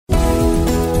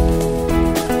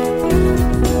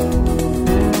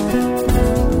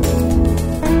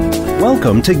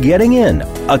Welcome to Getting In,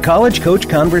 a college coach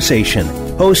conversation,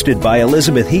 hosted by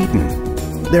Elizabeth Heaton.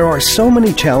 There are so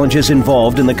many challenges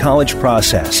involved in the college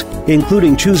process,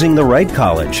 including choosing the right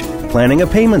college, planning a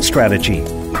payment strategy,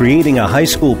 creating a high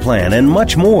school plan, and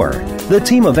much more. The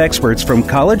team of experts from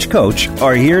College Coach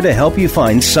are here to help you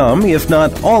find some, if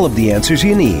not all, of the answers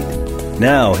you need.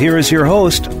 Now, here is your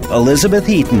host, Elizabeth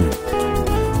Heaton.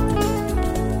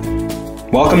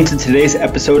 Welcome to today's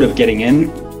episode of Getting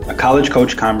In, a college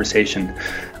coach conversation.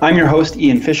 I'm your host,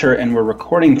 Ian Fisher, and we're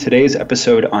recording today's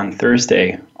episode on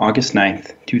Thursday, August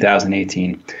 9th,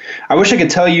 2018. I wish I could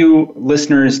tell you,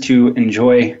 listeners, to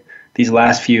enjoy these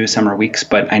last few summer weeks,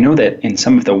 but I know that in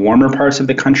some of the warmer parts of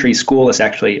the country, school has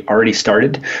actually already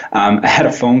started. I had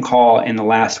a phone call in the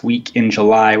last week in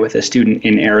July with a student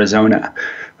in Arizona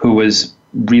who was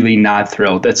really not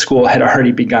thrilled that school had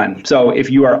already begun. So if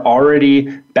you are already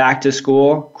back to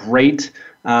school, great.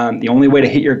 The only way to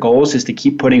hit your goals is to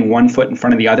keep putting one foot in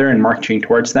front of the other and marching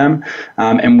towards them.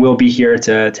 And we'll be here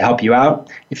to help you out.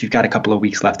 If you've got a couple of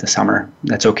weeks left of summer,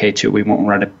 that's okay too. We won't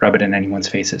rub it in anyone's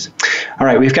faces. All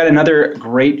right, we've got another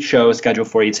great show scheduled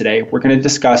for you today. We're going to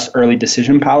discuss early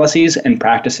decision policies and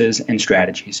practices and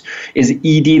strategies. Is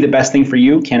ED the best thing for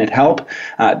you? Can it help?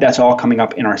 That's all coming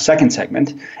up in our second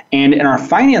segment. And in our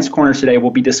finance corner today, we'll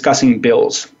be discussing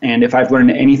bills. And if I've learned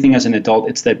anything as an adult,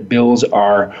 it's that bills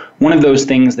are one of those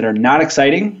things that are not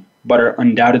exciting, but are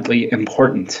undoubtedly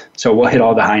important. So we'll hit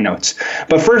all the high notes.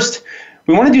 But first,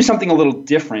 we want to do something a little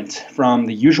different from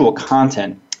the usual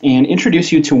content and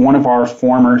introduce you to one of our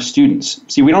former students.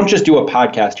 See, we don't just do a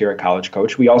podcast here at College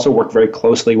Coach. We also work very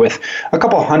closely with a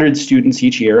couple hundred students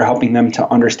each year, helping them to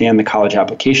understand the college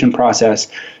application process,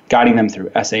 guiding them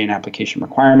through essay and application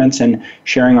requirements, and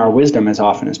sharing our wisdom as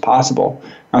often as possible.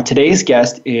 Now, today's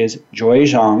guest is Joy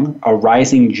Zhang, a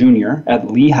rising junior at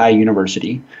Lehigh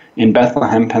University in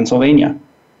Bethlehem, Pennsylvania.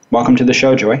 Welcome to the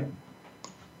show, Joy.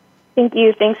 Thank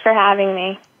you. Thanks for having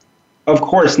me. Of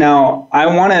course. Now, I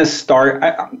want to start.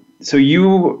 So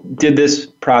you did this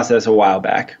process a while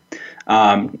back,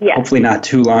 Yes. Hopefully not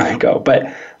too long ago, but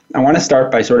I want to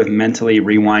start by sort of mentally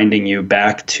rewinding you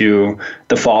back to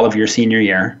the fall of your senior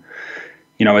year.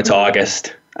 You know, it's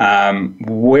August.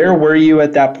 Where were you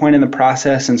at that point in the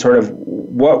process, and sort of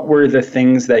what were the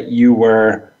things that you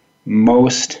were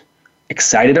most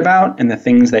excited about and the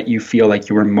things that you feel like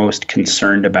you were most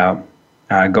concerned about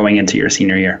going into your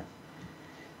senior year?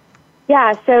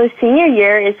 Yeah, so senior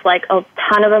year is like a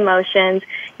ton of emotions.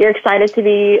 You're excited to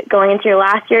be going into your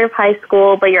last year of high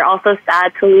school, but you're also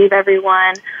sad to leave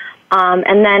everyone.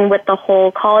 And then with the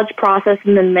whole college process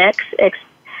in the mix,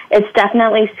 it's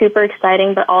definitely super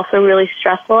exciting, but also really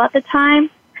stressful at the time.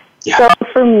 Yeah. So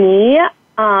for me,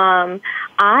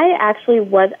 I actually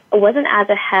wasn't as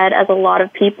ahead as a lot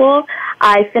of people.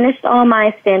 I finished all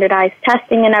my standardized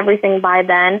testing and everything by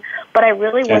then, but I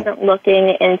really wasn't looking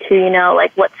into,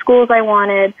 like what schools I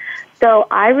wanted. So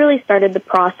I really started the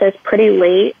process pretty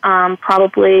late,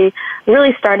 probably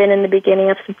really started in the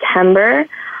beginning of September.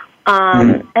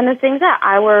 And the things that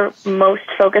I were most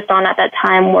focused on at that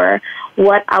time were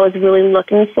what I was really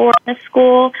looking for in a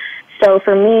school. So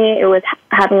for me, it was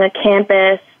having a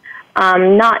campus,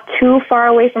 not too far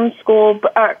away from school,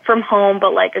 from home,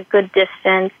 but like a good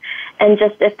distance, and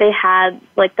just if they had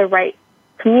like the right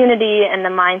community and the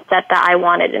mindset that I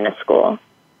wanted in a school.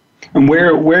 And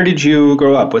where did you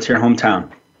grow up? What's your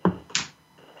hometown?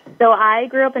 So I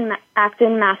grew up in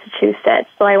Acton, Massachusetts.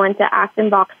 So I went to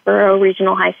Acton-Boxborough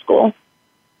Regional High School.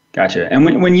 Gotcha. And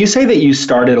when you say that you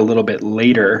started a little bit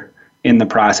later in the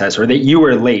process, or that you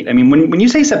were late, I mean, when you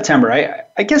say September,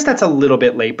 I guess that's a little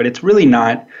bit late, but it's really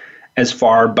not as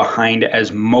far behind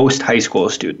as most high school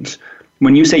students.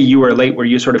 When you say you were late, were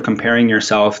you sort of comparing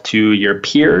yourself to your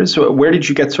peers? Where did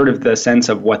you get sort of the sense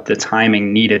of what the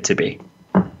timing needed to be?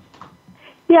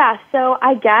 Yeah, so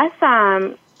I guess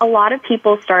a lot of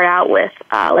people start out with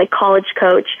like College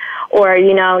Coach, or,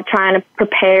 trying to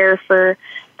prepare for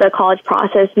the college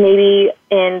process maybe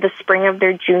in the spring of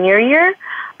their junior year.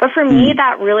 But for me,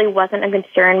 that really wasn't a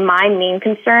concern. My main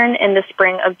concern in the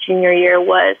spring of junior year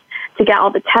was to get all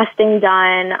the testing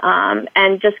done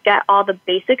and just get all the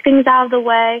basic things out of the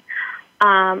way.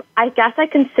 I guess I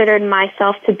considered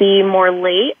myself to be more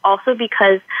late also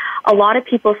because a lot of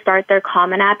people start their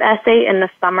Common App essay in the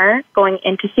summer going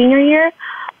into senior year,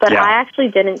 but I actually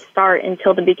didn't start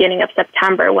until the beginning of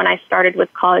September when I started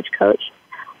with College Coach.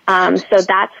 So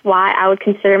that's why I would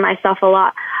consider myself a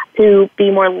lot to be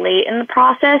more late in the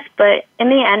process, but in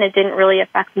the end, it didn't really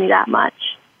affect me that much.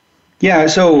 Yeah,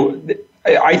 so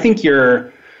I think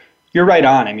you're You're right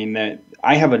on. I mean,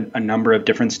 I have a number of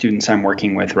different students I'm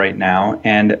working with right now,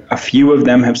 and a few of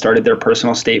them have started their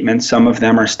personal statements. Some of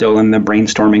them are still in the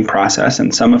brainstorming process,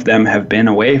 and some of them have been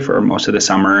away for most of the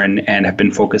summer and have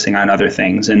been focusing on other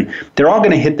things. And they're all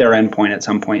going to hit their endpoint at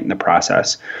some point in the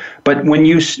process. But when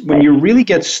you really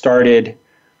get started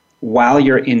while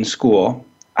you're in school,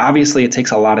 obviously it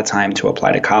takes a lot of time to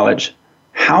apply to college.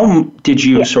 How did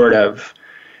you sort of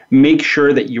make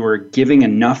sure that you were giving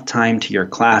enough time to your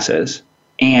classes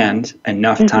and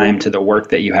enough time to the work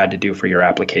that you had to do for your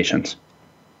applications?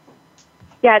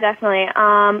 Yeah, definitely.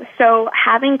 So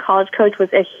having College Coach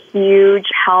was a huge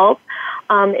help.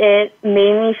 It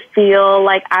made me feel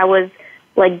like I was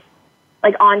like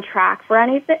on track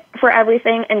for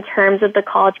everything in terms of the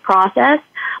college process,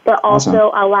 but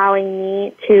also allowing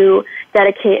me to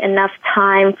dedicate enough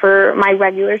time for my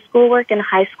regular schoolwork in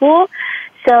high school.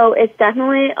 So it's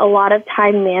definitely a lot of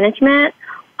time management.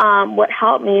 What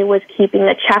helped me was keeping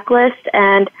a checklist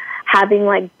and having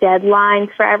like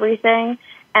deadlines for everything.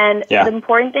 And the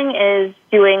important thing is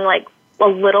doing like a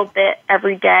little bit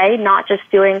every day, not just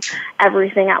doing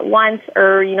everything at once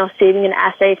or, saving an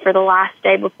essay for the last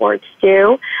day before it's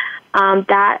due.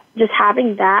 That just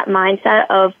having that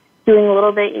mindset of doing a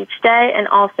little bit each day and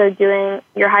also doing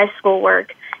your high school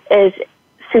work is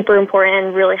super important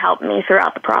and really helped me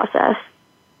throughout the process.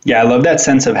 Yeah, I love that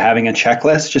sense of having a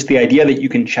checklist, just the idea that you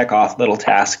can check off little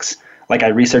tasks, like I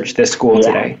researched this school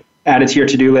today. Add it to your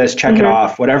to-do list, check it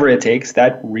off, whatever it takes.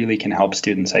 That really can help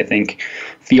students, I think,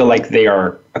 feel like they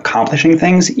are accomplishing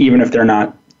things, even if they're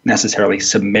not necessarily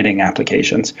submitting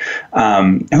applications.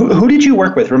 Who did you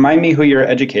work with? Remind me who your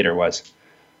educator was.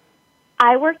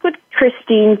 I worked with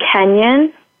Christine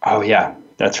Kenyon. Oh, yeah.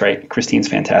 That's right. Christine's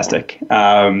fantastic.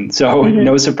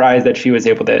 No surprise that she was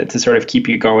able to sort of keep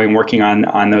you going, working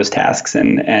on those tasks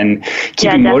and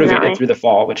keep you motivated through the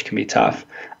fall, which can be tough.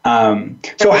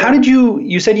 So how did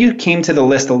you said you came to the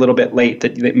list a little bit late,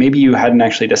 that maybe you hadn't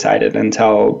actually decided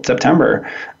until September,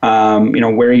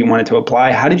 where you wanted to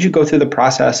apply. How did you go through the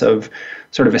process of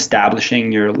sort of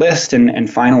establishing your list and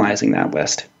finalizing that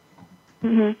list?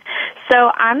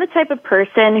 So I'm the type of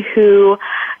person who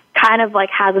kind of like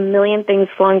has a million things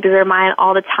flowing through their mind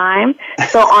all the time.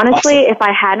 So honestly, if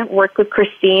I hadn't worked with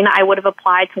Christine, I would have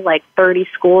applied to like 30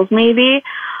 schools maybe.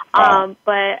 Wow.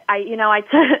 But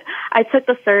I took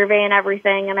the survey and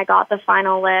everything and I got the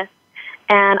final list.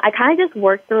 And I kind of just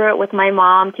worked through it with my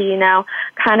mom to,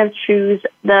 kind of choose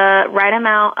the right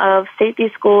amount of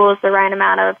safety schools, the right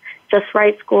amount of just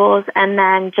right schools, and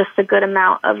then just a good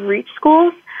amount of reach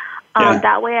schools.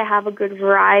 That way I have a good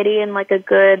variety and like a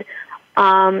good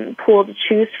pool to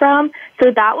choose from.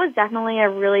 So that was definitely a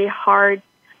really hard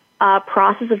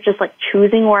process of just like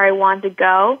choosing where I wanted to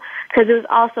go, because it was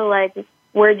also like,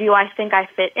 where do I think I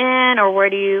fit in, or where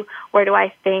do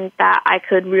I think that I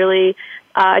could really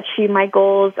achieve my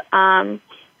goals.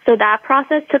 So that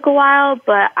process took a while,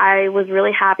 but I was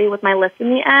really happy with my list in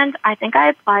the end. I think I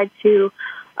applied to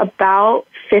about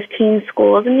 15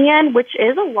 schools in the end, which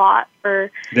is a lot for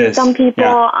some people,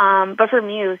 but for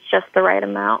me it was just the right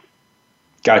amount.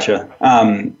 Gotcha.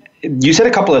 You said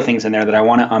a couple of things in there that I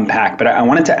want to unpack, but I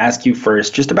wanted to ask you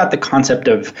first just about the concept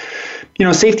of,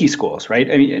 safety schools,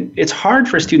 right? I mean, it's hard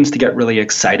for students to get really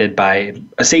excited by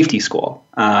a safety school.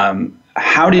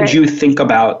 How did you think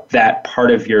about that part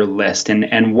of your list,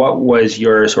 and what was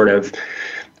your sort of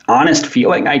honest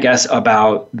feeling, I guess,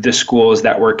 about the schools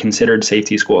that were considered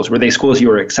safety schools? Were they schools you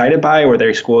were excited by? Or were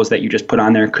they schools that you just put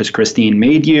on there because Christine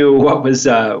made you? What was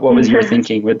your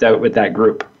thinking with that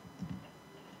group?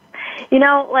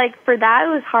 For that, it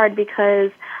was hard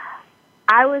because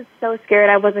I was so scared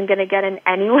I wasn't going to get in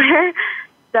anywhere.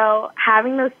 So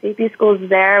having those safety schools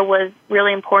there was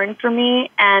really important for me.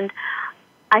 And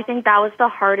I think that was the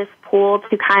hardest pool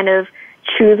to kind of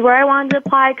choose where I wanted to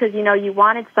apply, because, you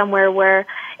wanted somewhere where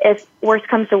if worst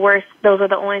comes to worst, those are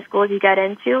the only schools you get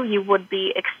into, you would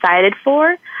be excited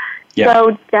for. Yeah.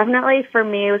 So definitely for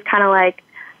me, it was kind of like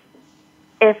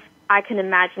if I can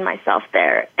imagine myself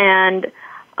there. And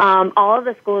all of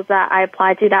the schools that I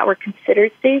applied to that were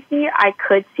considered safety, I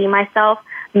could see myself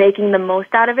making the most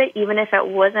out of it, even if it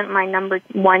wasn't my number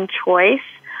one choice.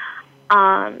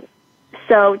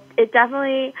 So I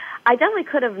definitely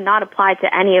could have not applied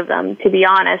to any of them, to be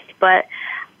honest, but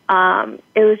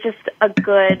it was just a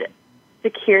good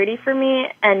security for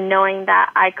me and knowing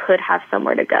that I could have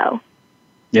somewhere to go.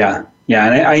 Yeah.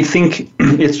 And I think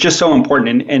it's just so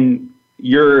important. And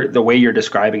the way you're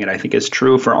describing it, I think is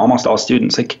true for almost all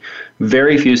students. Like,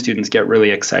 very few students get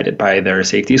really excited by their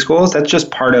safety schools. That's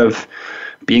just part of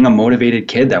being a motivated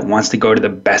kid that wants to go to the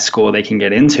best school they can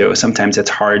get into. Sometimes it's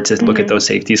hard to look at those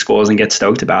safety schools and get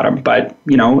stoked about them. But,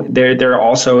 there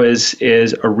also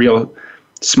is a real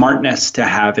smartness to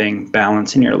having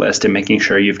balance in your list and making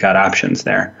sure you've got options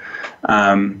there.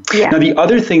 Now, the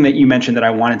other thing that you mentioned that I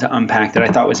wanted to unpack that I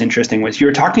thought was interesting was you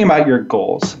were talking about your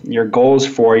goals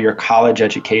for your college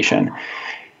education.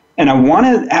 And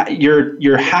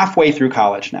you're halfway through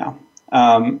college now.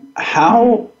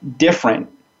 How different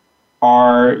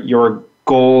are your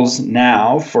goals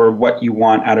now for what you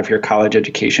want out of your college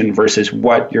education versus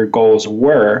what your goals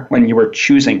were when you were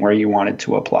choosing where you wanted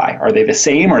to apply? Are they the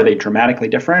same? Are they dramatically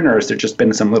different? Or has there just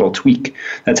been some little tweak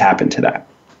that's happened to that?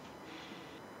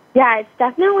 Yeah, it's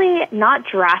definitely not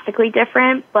drastically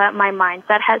different, but my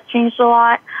mindset has changed a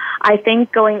lot. I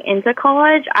think going into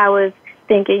college, I was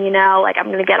thinking, I'm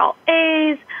going to get all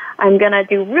A's. I'm going to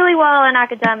do really well in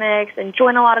academics and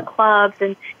join a lot of clubs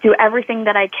and do everything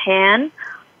that I can.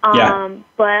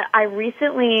 But I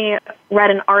recently read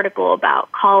an article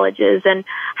about colleges and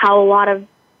how a lot of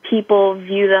people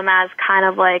view them as kind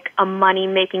of like a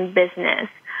money-making business.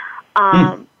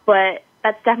 But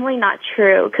that's definitely not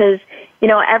true because,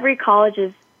 every college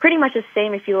is pretty much the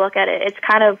same if you look at it. It's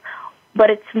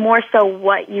but it's more so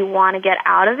what you want to get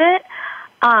out of it.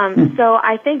 So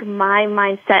I think my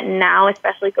mindset now,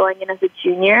 especially going in as a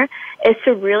junior, is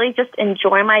to really just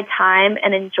enjoy my time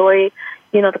and enjoy,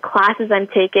 the classes I'm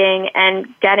taking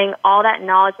and getting all that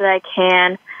knowledge that I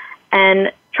can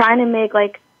and trying to make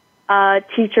a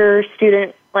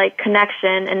teacher-student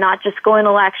connection and not just going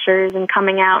to lectures and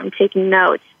coming out and taking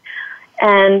notes.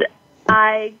 And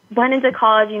I went into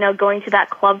college, going to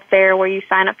that club fair where you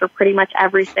sign up for pretty much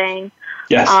everything.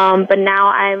 Yes. But now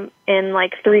I'm in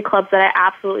 3 clubs that I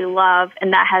absolutely love,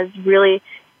 and that has really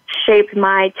shaped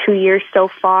my 2 years so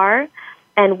far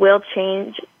and will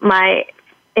change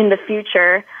in the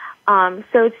future.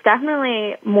 So it's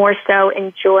definitely more so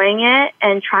enjoying it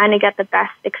and trying to get the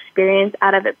best experience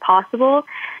out of it possible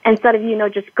instead of,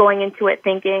 just going into it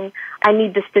thinking I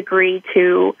need this degree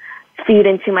to feed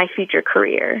into my future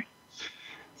career.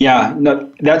 Yeah, no, I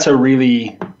think that's a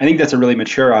really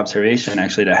mature observation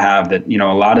actually to have that,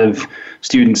 a lot of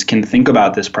students can think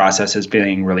about this process as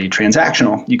being really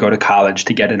transactional. You go to college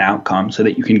to get an outcome so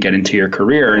that you can get into your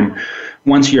career. And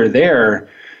once you're there,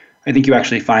 I think you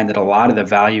actually find that a lot of the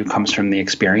value comes from the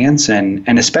experience and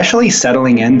especially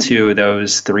settling into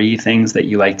those 3 things that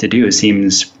you like to do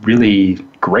seems really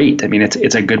great. I mean,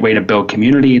 it's a good way to build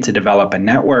community, to develop a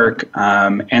network,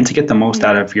 and to get the most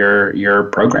out of your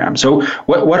program. So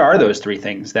what are those 3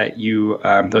 things that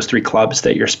those 3 clubs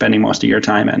that you're spending most of your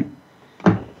time in?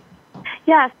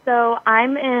 Yeah, so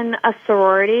I'm in a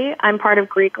sorority. I'm part of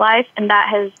Greek Life, and that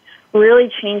has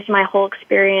really changed my whole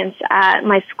experience at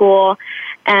my school.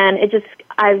 And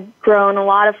I've grown a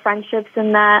lot of friendships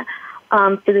in that,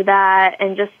 through that,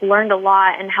 and just learned a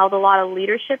lot and held a lot of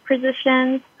leadership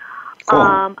positions.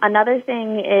 Cool. Another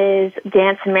thing is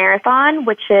Dance Marathon,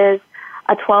 which is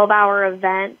a 12-hour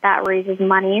event that raises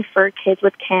money for kids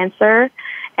with cancer.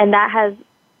 And that has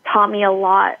taught me a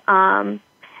lot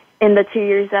in the 2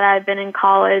 years that I've been in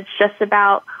college, just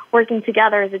about working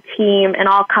together as a team and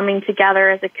all coming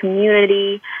together as a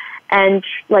community and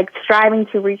striving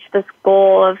to reach this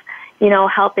goal of,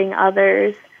 helping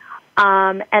others.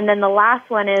 And then the last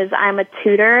one is I'm a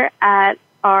tutor at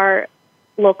our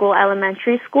local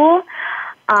elementary school.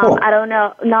 Cool. I don't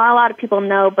know, not a lot of people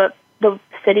know, but the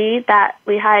city that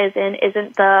Lehigh is in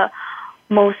isn't the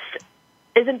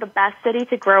best city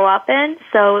to grow up in.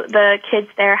 So the kids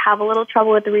there have a little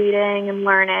trouble with reading and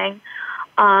learning.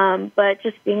 But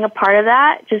just being a part of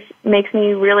that just makes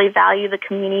me really value the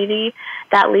community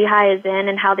that Lehigh is in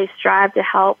and how they strive to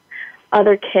help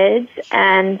other kids.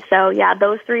 And so, yeah,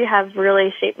 those 3 have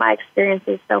really shaped my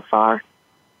experiences so far.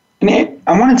 And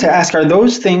I wanted to ask, are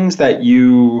those things that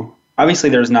obviously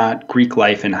there's not Greek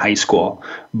Life in high school,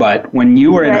 but when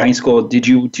you were in high school, did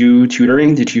you do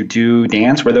tutoring? Did you do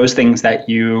dance? Were those things that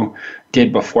you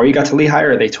did before you got to Lehigh,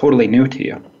 or are they totally new to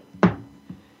you?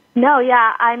 No,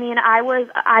 yeah. I mean,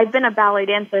 I've been a ballet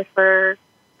dancer for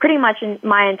pretty much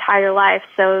my entire life,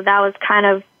 so that was kind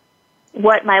of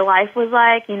what my life was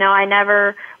like. I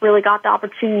never really got the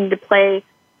opportunity to play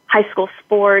high school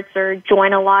sports or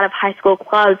join a lot of high school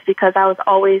clubs because I was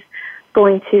always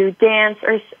going to dance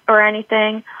or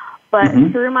anything. But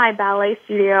through my ballet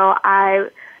studio, I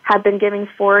have been given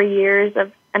 4 years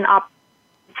of an opportunity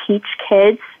to teach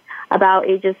kids about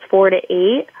ages 4 to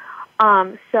 8.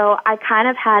 So I kind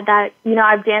of had that,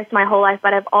 I've danced my whole life,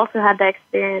 but I've also had the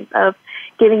experience of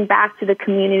giving back to the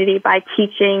community by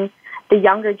teaching the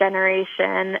younger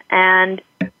generation. And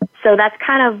so that's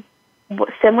kind of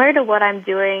similar to what I'm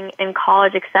doing in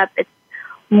college, except it's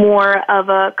more of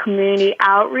a community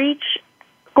outreach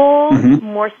goal,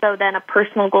 more so than a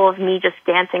personal goal of me just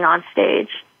dancing on stage.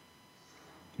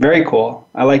 Very cool.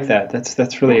 I like that.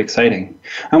 That's really exciting.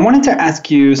 I wanted to ask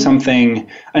you something.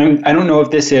 I don't know if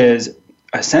this is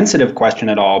a sensitive question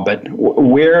at all, but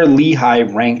where Lehigh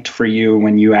ranked for you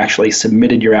when you actually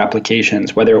submitted your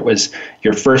applications, whether it was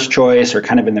your first choice or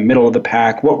kind of in the middle of the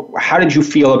pack, how did you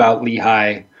feel about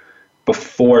Lehigh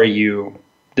before you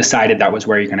decided that was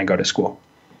where you're going to go to school?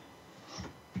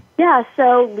 Yeah,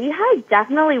 so Lehigh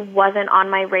definitely wasn't on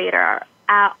my radar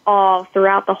at all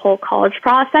throughout the whole college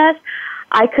process.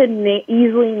 I could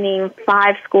easily name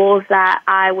 5 schools that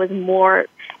I was more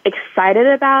excited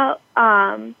about.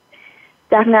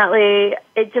 Definitely,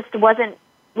 it just wasn't,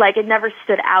 like, it never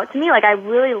stood out to me. Like, I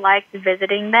really liked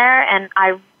visiting there, and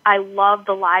I love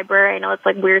the library. I know it's,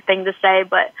 like, a weird thing to say,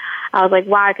 but I was like,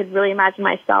 wow, I could really imagine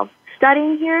myself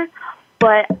studying here.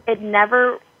 But it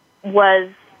never was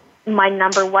my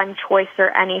number one choice or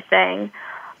anything.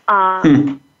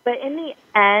 But in the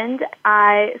end,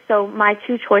 so my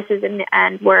 2 choices in the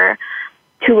end were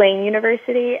Tulane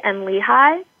University and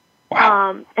Lehigh.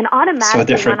 Wow. And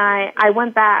automatically So when I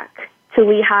went back to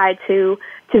Lehigh to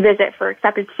visit for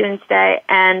Accepted Students Day,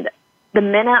 and the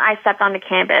minute I stepped onto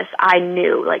campus, I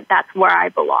knew, like, that's where I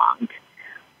belonged.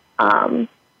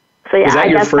 So yeah, was that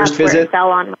your first visit? Where it fell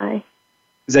on my...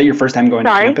 Is that your first time going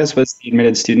to campus? Was the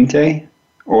Admitted Student Day?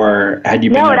 Or had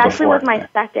you been there before? No, it actually was my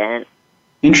second.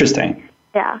 Interesting.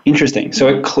 Yeah. Interesting. So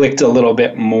it clicked a little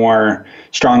bit more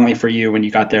strongly for you when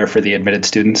you got there for the Admitted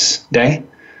Students Day?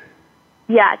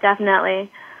 Yeah,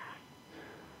 definitely.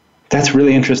 That's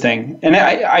really interesting. And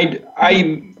I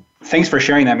thanks for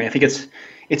sharing that. I mean, I think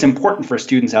it's important for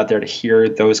students out there to hear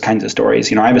those kinds of stories.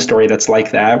 You know, I have a story that's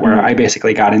like that, where I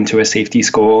basically got into a safety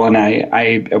school, and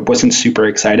I wasn't super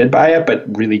excited by it, but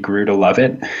really grew to love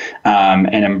it.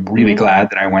 And I'm really glad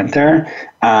that I went there.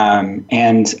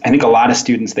 And I think a lot of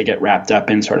students, they get wrapped up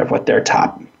in sort of what their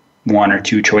top 1 or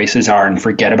 2 choices are and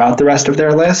forget about the rest of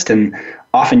their list. And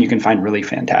often you can find really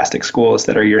fantastic schools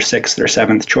that are your 6th or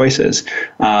 7th choices,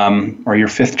 or your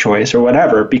 5th choice or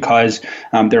whatever, because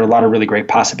there are a lot of really great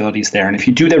possibilities there. And if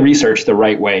you do the research the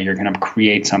right way, you're going to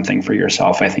create something for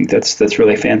yourself. I think that's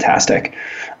really fantastic.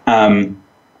 We're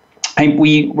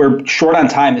short on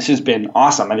time. This has been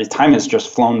awesome. I mean, time has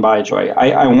just flown by, Joy.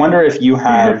 I wonder if you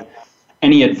have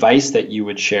any advice that you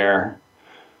would share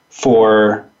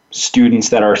for students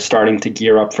that are starting to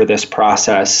gear up for this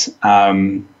process.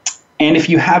 And if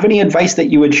you have any advice that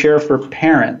you would share for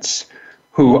parents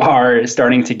who are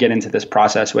starting to get into this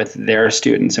process with their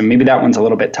students, and maybe that one's a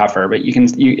little bit tougher, but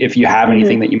if you have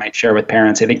anything that you might share with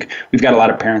parents, I think we've got a lot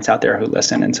of parents out there who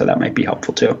listen, and so that might be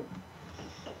helpful too.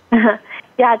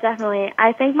 Yeah, definitely.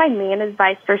 I think my main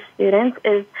advice for students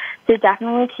is to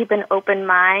definitely keep an open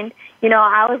mind. You know,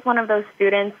 I was one of those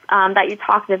students that you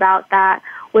talked about that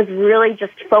was really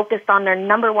just focused on their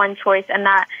number one choice, and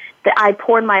that I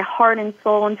poured my heart and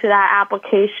soul into that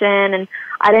application, and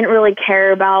I didn't really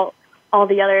care about all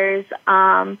the others.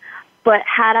 But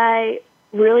had I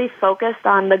really focused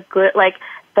on the good, like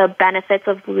the benefits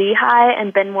of Lehigh,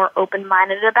 and been more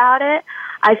open-minded about it,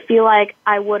 I feel like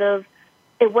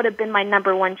it would have been my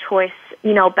number one choice,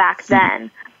 you know, back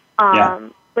then.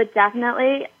 But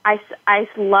definitely, I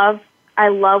love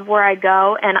where I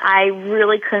go, and I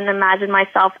really couldn't imagine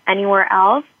myself anywhere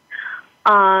else.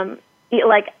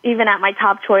 Like, even at my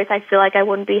top choice, I feel like I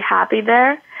wouldn't be happy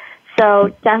there.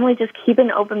 So definitely just keep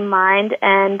an open mind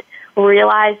and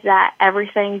realize that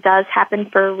everything does happen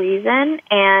for a reason,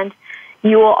 and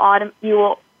you will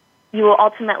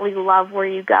ultimately love where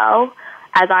you go,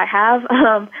 as I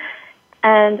have.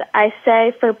 And I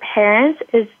say for parents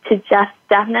is to just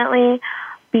definitely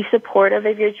be supportive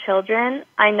of your children.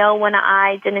 I know when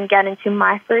I didn't get into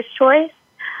my first choice,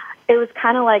 it was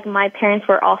kind of like my parents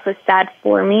were also sad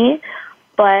for me,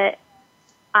 but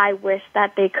I wish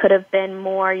that they could have been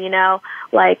more, you know,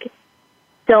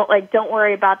 don't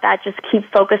worry about that. Just keep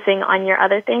focusing on your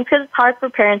other things, because it's hard for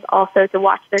parents also to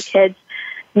watch their kids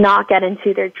not get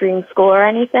into their dream school or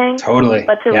anything. Totally.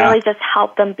 But to really just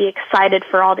help them be excited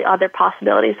for all the other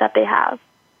possibilities that they have.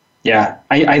 Yeah,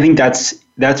 I think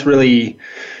that's really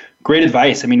great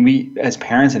advice. I mean, we as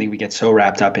parents, I think we get so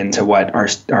wrapped up into what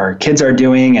our kids are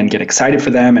doing and get excited for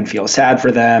them and feel sad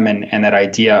for them, and that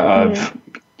idea of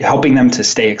helping them to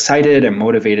stay excited and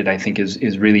motivated, I think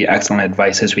is really excellent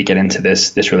advice as we get into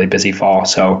this really busy fall.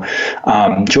 So,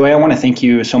 Joy, I want to thank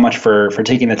you so much for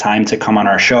taking the time to come on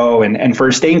our show and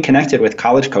for staying connected with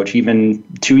College Coach even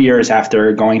 2 years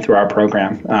after going through our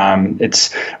program.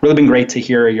 It's really been great to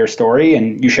hear your story,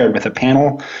 and you shared with a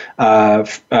panel,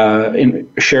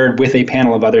 shared with a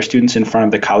panel of other students in front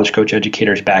of the College Coach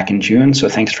educators back in June. So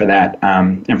thanks for that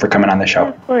and for coming on the show.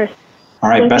 Of course. All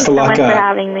right, best of luck. Thank you so much for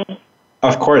having me.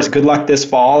 Of course. Good luck this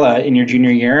fall in your junior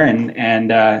year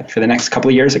and for the next couple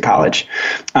of years at college.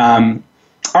 All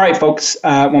right, folks,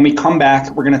 when we come back,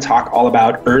 we're going to talk all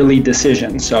about early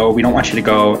decisions. So we don't want you to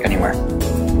go anywhere.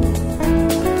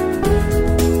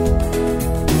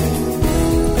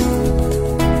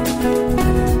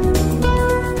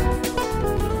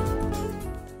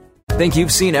 Think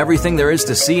you've seen everything there is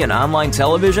to see in online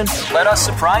television? Let us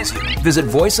surprise you. Visit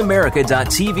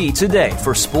voiceamerica.tv today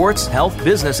for sports, health,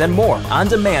 business, and more on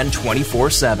demand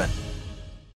 24/7.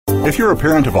 If you're a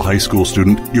parent of a high school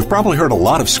student, you've probably heard a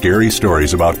lot of scary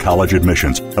stories about college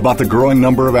admissions, about the growing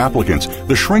number of applicants,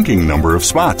 the shrinking number of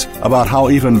spots, about how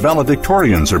even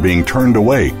valedictorians are being turned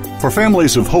away. For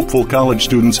families of hopeful college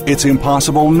students, it's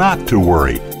impossible not to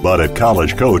worry. But at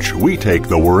College Coach, we take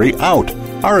the worry out.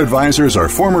 Our advisors are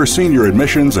former senior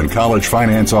admissions and college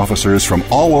finance officers from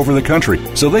all over the country,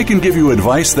 so they can give you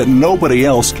advice that nobody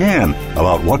else can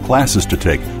about what classes to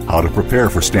take, how to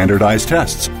prepare for standardized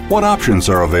tests, what options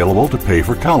are available to pay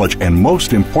for college, and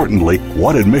most importantly,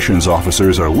 what admissions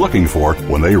officers are looking for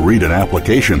when they read an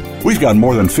application. We've got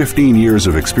more than 15 years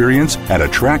of experience and a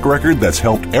track record that's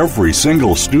helped every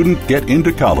single student get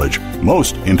into college,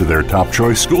 most into their top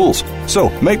choice schools. So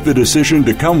make the decision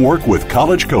to come work with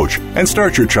College Coach and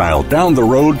start your child down the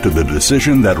road to the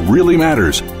decision that really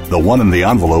matters, the one in the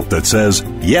envelope that says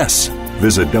yes.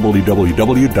 Visit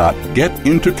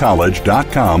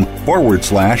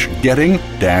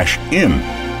www.getintocollege.com/getting-in.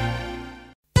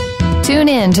 Tune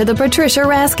in to The Patricia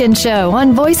Raskin Show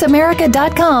on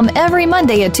voiceamerica.com every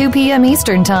Monday at 2 p.m.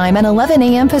 Eastern Time and 11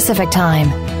 a.m. Pacific Time.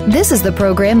 This is the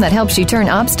program that helps you turn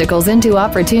obstacles into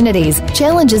opportunities,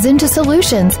 challenges into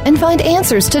solutions, and find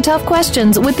answers to tough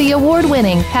questions with the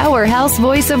award-winning powerhouse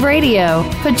voice of radio,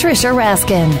 Patricia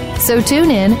Raskin. So tune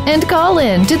in and call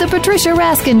in to The Patricia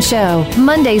Raskin Show,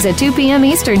 Mondays at 2 p.m.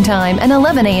 Eastern Time and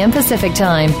 11 a.m. Pacific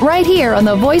Time, right here on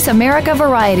the Voice America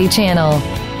Variety Channel.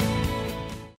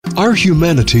 Our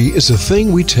humanity is a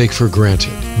thing we take for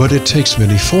granted, but it takes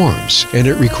many forms, and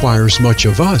it requires much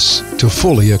of us to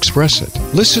fully express it.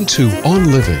 Listen to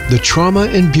On Living, the Trauma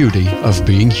and Beauty of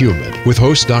Being Human, with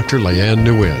host Dr. Leanne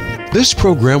Nguyen. This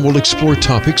program will explore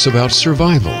topics about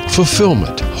survival,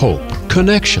 fulfillment, hope,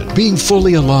 connection, being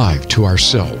fully alive to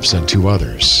ourselves and to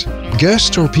others.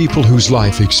 Guests are people whose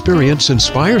life experience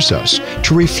inspires us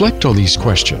to reflect on these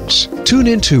questions. Tune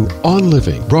into On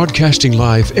Living, broadcasting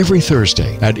live every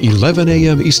Thursday at 11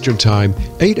 a.m. Eastern Time,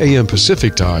 8 a.m.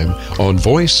 Pacific Time on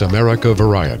Voice America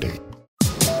Variety.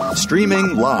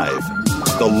 Streaming live,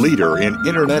 the leader in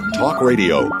Internet talk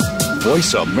radio,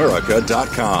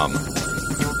 voiceamerica.com.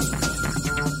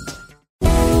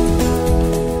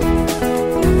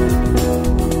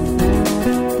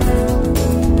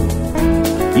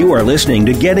 You are listening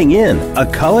to Getting In, a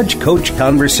College Coach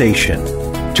Conversation.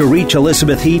 To reach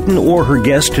Elizabeth Heaton or her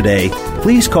guest today,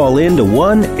 please call in to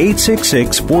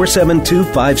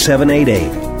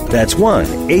 1-866-472-5788. That's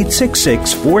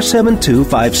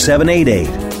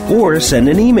 1-866-472-5788. Or send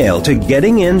an email to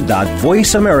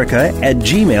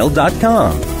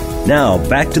gettingin.voiceamerica@gmail.com. Now,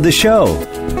 back to the show.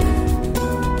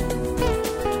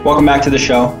 Welcome back to the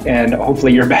show, and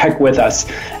hopefully you're back with us.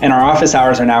 And our office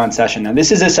hours are now in session. Now,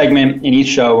 this is a segment in each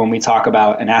show when we talk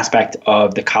about an aspect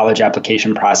of the college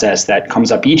application process that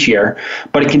comes up each year,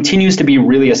 but it continues to be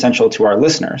really essential to our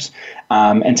listeners.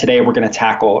 And today we're going to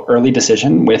tackle early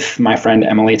decision with my friend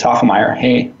Emily Toffelmeyer.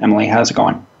 Hey, Emily, how's it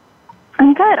going?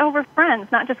 I'm good. Oh, we're friends,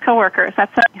 not just coworkers.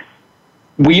 That's nice.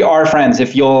 We are friends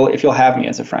if you'll have me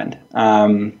as a friend.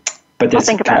 But that's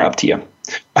kind of up to you.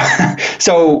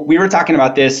 So we were talking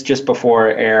about this just before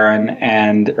air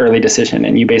and early decision,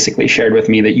 and you basically shared with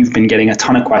me that you've been getting a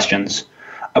ton of questions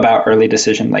about early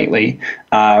decision lately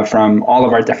from all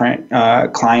of our different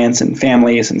clients and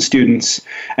families and students.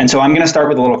 And so I'm going to start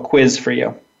with a little quiz for you,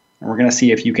 and we're going to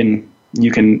see if you can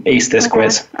ace this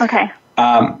quiz. Okay.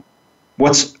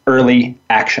 What's early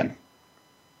action?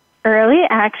 Early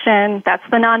action, that's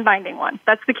the non-binding one.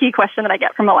 That's the key question that I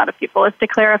get from a lot of people, is to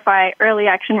clarify early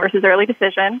action versus early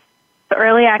decision. So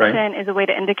early action is a way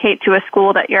to indicate to a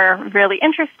school that you're really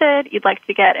interested. You'd like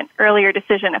to get an earlier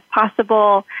decision if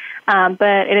possible,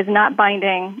 but it is not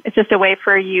binding. It's just a way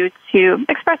for you to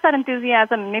express that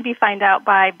enthusiasm and maybe find out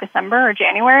by December or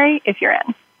January if you're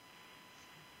in.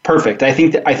 Perfect. I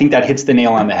think that hits the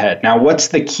nail on the head. Now, what's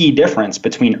the key difference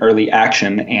between early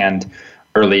action and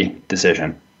early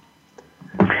decision?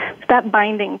 That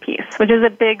binding piece, which is a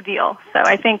big deal. So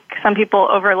I think some people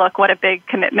overlook what a big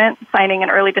commitment signing an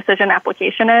early decision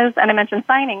application is. And I mentioned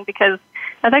signing because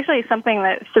that's actually something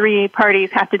that 3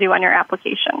 parties have to do on your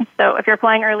application. So if you're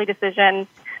applying early decision,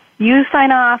 you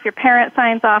sign off, your parent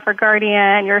signs off, or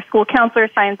guardian, your school counselor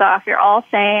signs off. You're all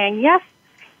saying, yes,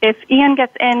 if Ian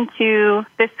gets into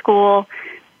this school,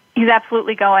 he's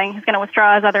absolutely going. He's going to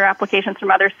withdraw his other applications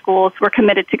from other schools. We're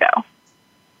committed to go.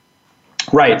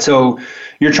 Right. So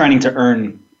you're trying to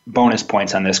earn bonus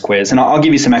points on this quiz, and I'll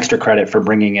give you some extra credit for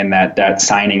bringing in that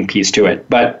signing piece to it.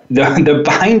 But the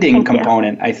binding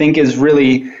component, I think, is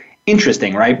really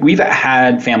interesting, right? We've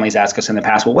had families ask us in the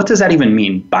past, well, what does that even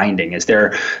mean, binding? Is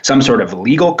there some sort of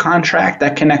legal contract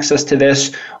that connects us to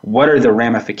this? What are the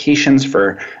ramifications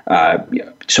for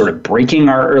sort of breaking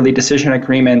our early decision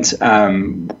agreement?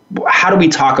 How do we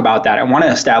talk about that? I want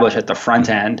to establish at the front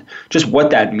end just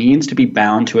what that means to be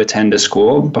bound to attend a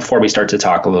school before we start to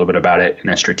talk a little bit about it in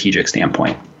a strategic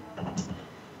standpoint.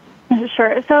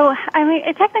 Sure. So, I mean,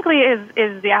 it technically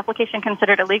is the application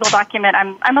considered a legal document?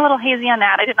 I'm a little hazy on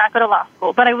that. I did not go to law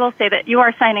school, but I will say that you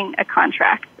are signing a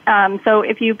contract. So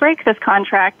if you break this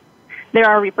contract, there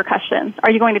are repercussions.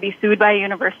 Are you going to be sued by a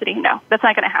university? No, that's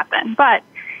not going to happen. But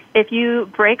if you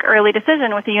break early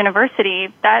decision with a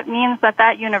university, that means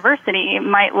that university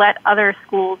might let other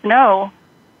schools know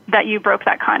that you broke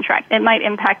that contract. It might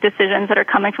impact decisions that are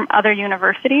coming from other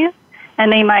universities,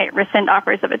 and they might rescind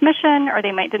offers of admission, or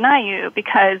they might deny you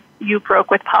because you broke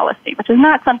with policy, which is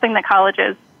not something that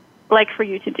colleges like for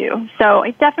you to do. So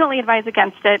I definitely advise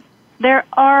against it. There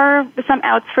are some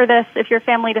outs for this. If your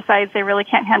family decides they really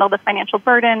can't handle the financial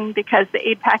burden because the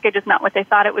aid package is not what they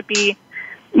thought it would be,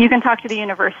 you can talk to the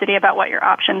university about what your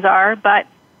options are. But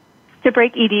to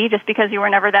break ED just because you were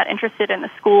never that interested in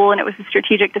the school and it was a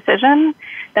strategic decision,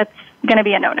 that's going to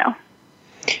be a no-no.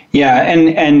 Yeah,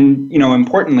 and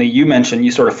importantly,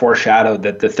 you sort of foreshadowed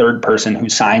that the third person who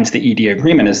signs the ED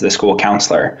agreement is the school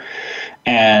counselor.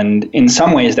 And in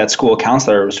some ways, that school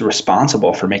counselor is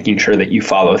responsible for making sure that you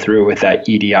follow through with that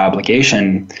ED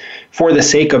obligation for the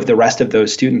sake of the rest of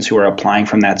those students who are applying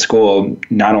from that school,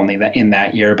 not only in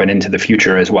that year, but into the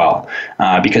future as well.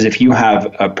 Because if you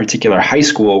have a particular high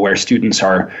school where students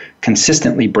are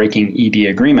consistently breaking ED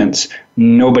agreements,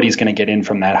 nobody's going to get in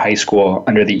from that high school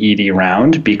under the ED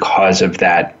round because of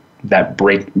that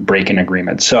break-in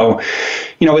agreement. So,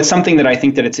 it's something that I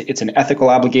think that it's an ethical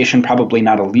obligation, probably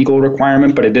not a legal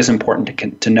requirement, but it is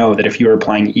important to know that if you are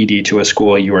applying ED to a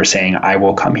school, you are saying, I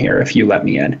will come here if you let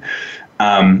me in.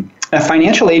 A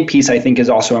financial aid piece, I think, is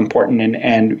also important,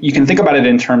 and you can think about it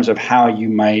in terms of how you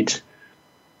might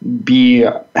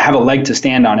have a leg to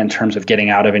stand on in terms of getting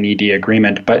out of an ED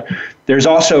agreement. But there's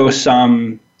also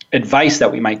some advice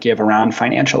that we might give around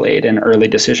financial aid and early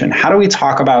decision. How do we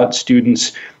talk about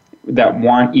students that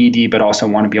want ED but also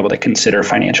want to be able to consider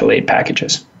financial aid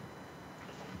packages?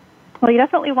 Well, you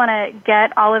definitely want to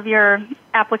get all of your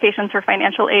applications for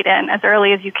financial aid in as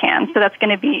early as you can. So that's going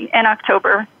to be in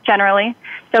October generally.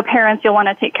 So parents, you'll want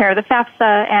to take care of the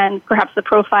FAFSA and perhaps the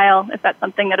profile if that's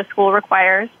something that a school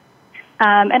requires.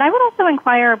 And I would also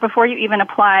inquire before you even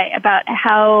apply about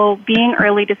how being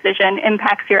early decision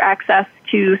impacts your access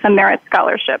to some merit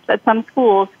scholarships. At some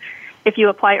schools, if you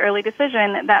apply early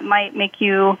decision, that might make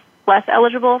you less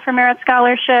eligible for merit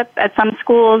scholarship. At some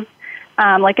schools,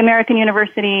 like American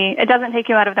University, it doesn't take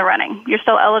you out of the running. You're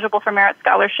still eligible for merit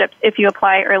scholarships if you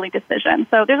apply early decision.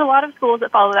 So there's a lot of schools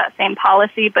that follow that same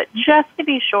policy, but just to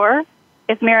be sure,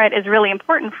 if merit is really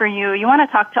important for you, you want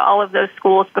to talk to all of those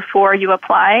schools before you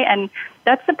apply, and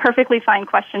that's a perfectly fine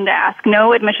question to ask.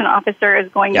 No admission officer is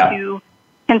going to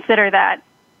consider that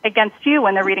against you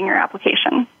when they're reading your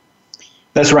application.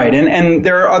 That's right. And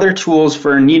there are other tools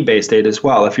for need-based aid as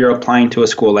well. If you're applying to a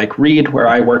school like Reed, where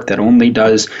I work, that only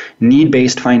does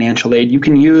need-based financial aid, you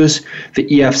can use the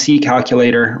EFC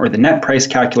calculator or the net price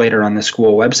calculator on the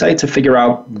school website to figure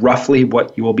out roughly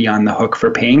what you will be on the hook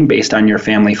for paying based on your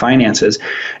family finances.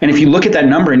 And if you look at that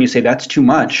number and you say that's too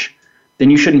much, then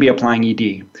you shouldn't be applying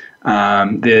ED.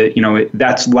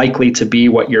 That's likely to be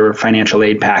what your financial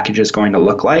aid package is going to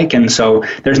look like. And so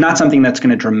there's not something that's going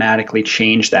to dramatically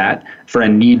change that for a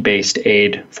need-based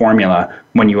aid formula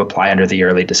when you apply under the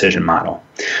early decision model.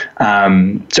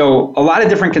 So a lot of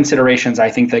different considerations,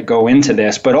 I think, that go into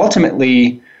this. But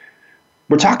ultimately,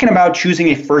 we're talking about choosing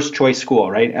a first choice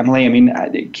school, right, Emily? I mean,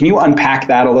 can you unpack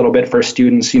that a little bit for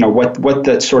students, what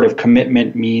the sort of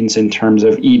commitment means in terms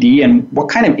of ED and what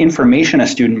kind of information a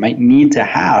student might need to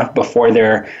have before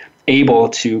they're able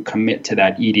to commit to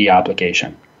that ED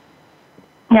obligation?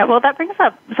 Yeah, well, that brings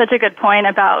up such a good point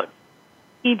about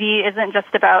ED isn't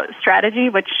just about strategy,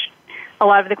 which a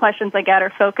lot of the questions I get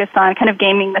are focused on kind of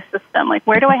gaming the system. Like,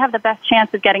 where do I have the best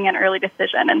chance of getting an early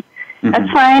decision? And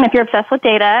that's fine if you're obsessed with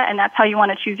data and that's how you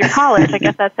want to choose your college. I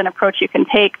guess that's an approach you can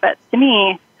take. But to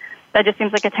me, that just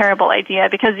seems like a terrible idea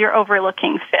because you're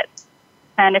overlooking fit.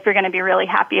 And if you're going to be really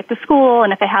happy at the school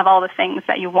and if they have all the things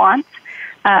that you want.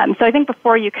 So I think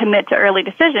before you commit to early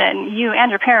decision, you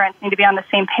and your parents need to be on the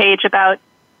same page about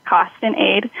cost and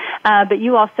aid, but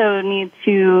you also need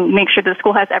to make sure the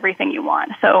school has everything you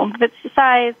want. So if it's the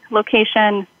size,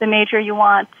 location, the major you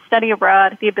want, study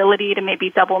abroad, the ability to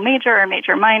maybe double major or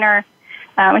major minor.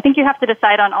 I think you have to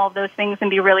decide on all of those things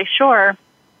and be really sure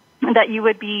that you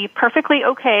would be perfectly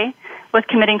okay with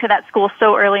committing to that school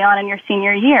so early on in your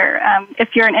senior year.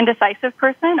 If you're an indecisive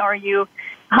person or you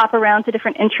hop around to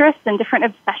different interests and different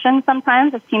obsessions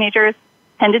sometimes, as teenagers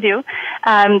tend to do,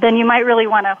 then you might really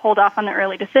want to hold off on the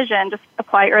early decision, just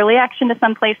apply early action to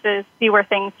some places, see where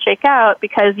things shake out,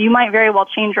 because you might very well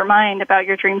change your mind about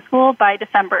your dream school by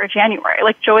December or January.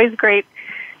 Like, Joy's great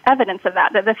evidence of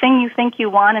that the thing you think you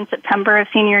want in September of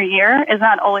senior year is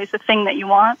not always the thing that you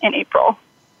want in April.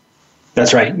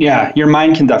 That's right. Yeah, your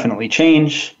mind can definitely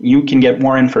change. You can get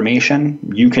more information.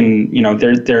 You can,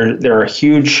 there are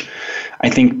huge, I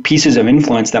think, pieces of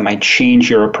influence that might change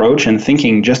your approach and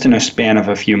thinking just in a span of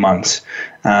a few months.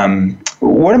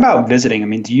 What about visiting? I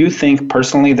mean, do you think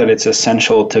personally that it's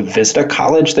essential to visit a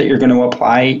college that you're going to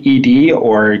apply ED,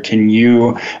 or can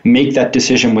you make that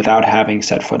decision without having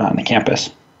set foot on the campus?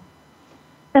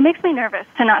 It makes me nervous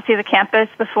to not see the campus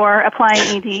before applying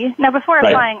ED. Now, before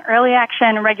applying early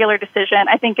action, regular decision,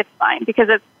 I think it's fine because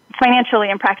it's financially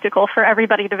impractical for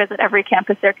everybody to visit every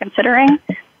campus they're considering.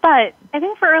 But I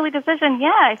think for early decision,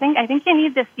 I think you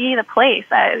need to see the place.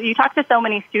 You talk to so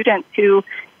many students who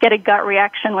get a gut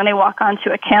reaction when they walk onto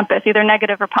a campus, either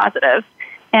negative or positive.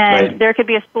 And there could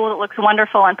be a school that looks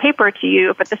wonderful on paper to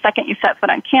you, but the second you set foot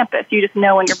on campus, you just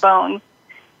know in your bones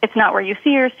it's not where you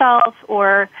see yourself,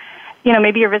 or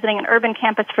maybe you're visiting an urban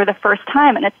campus for the first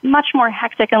time and it's much more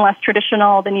hectic and less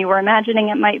traditional than you were imagining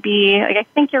it might be. Like, I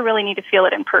think you really need to feel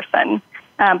it in person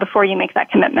before you make that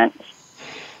commitment.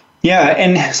 Yeah,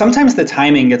 and sometimes the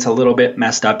timing gets a little bit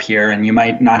messed up here, and you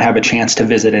might not have a chance to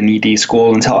visit an ED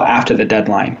school until after the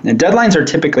deadline. And deadlines are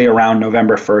typically around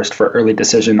November 1st for early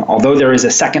decision, although there is a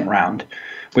second round,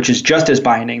 which is just as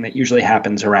binding, that usually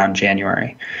happens around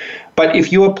January. But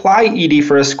if you apply ED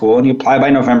for a school and you apply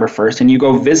by November 1st and you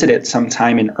go visit it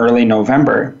sometime in early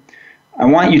November, I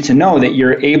want you to know that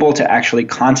you're able to actually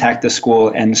contact the school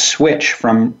and switch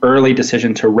from early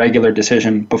decision to regular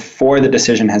decision before the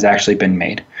decision has actually been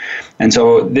made. And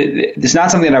so it's not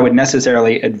something that I would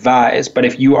necessarily advise, but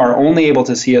if you are only able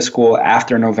to see a school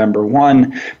after November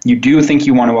 1, you do think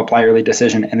you want to apply early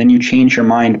decision, and then you change your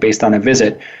mind based on a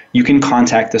visit, you can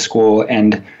contact the school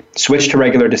and switch to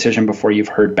regular decision before you've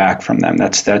heard back from them.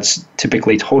 That's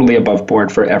typically totally above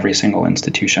board for every single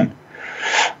institution.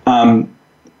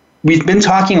 We've been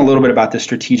talking a little bit about the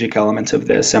strategic elements of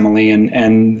this, Emily,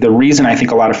 and the reason I think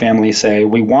a lot of families say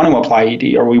we want to apply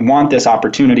ED or we want this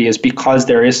opportunity is because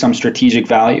there is some strategic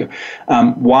value.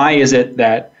 Why is it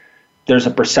that there's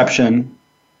a perception,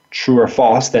 true or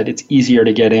false, that it's easier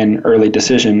to get in early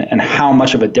decision, and how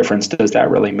much of a difference does that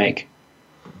really make?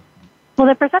 Well,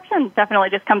 the perception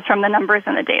definitely just comes from the numbers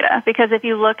and the data, because if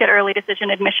you look at early decision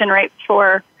admission rates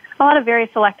for a lot of very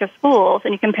selective schools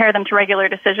and you compare them to regular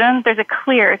decision, there's a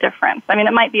clear difference. I mean,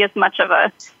 it might be as much of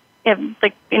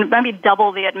it might be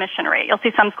double the admission rate. You'll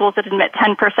see some schools that admit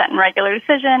 10% in regular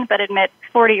decision, but admit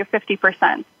 40 or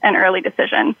 50% in early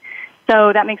decision.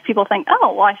 So that makes people think,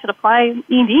 oh, well, I should apply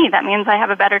ED. That means I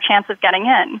have a better chance of getting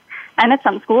in. And at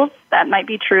some schools, that might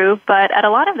be true. But at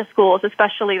a lot of the schools,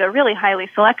 especially the really highly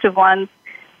selective ones,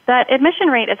 that admission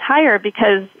rate is higher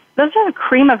because those are the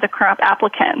cream of the crop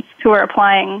applicants who are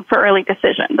applying for early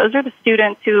decision. Those are the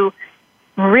students who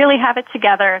really have it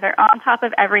together. They're on top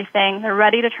of everything. They're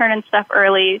ready to turn in stuff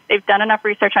early. They've done enough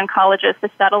research on colleges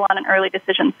to settle on an early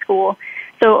decision school.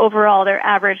 So overall, their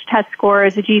average test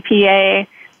scores, GPA,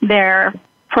 their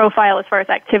profile as far as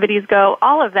activities go,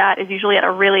 all of that is usually at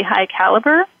a really high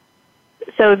caliber.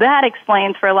 So that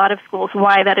explains for a lot of schools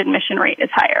why that admission rate is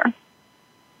higher.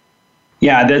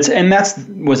 Yeah, that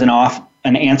was an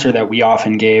an answer that we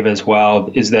often gave as well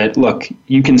is that, look,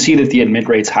 you can see that the admit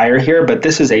rate's higher here, but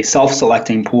this is a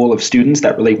self-selecting pool of students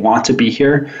that really want to be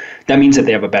here. That means that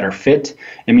they have a better fit.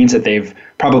 It means that they've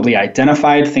probably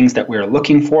identified things that we're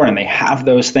looking for, and they have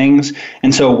those things.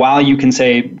 And so while you can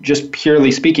say, just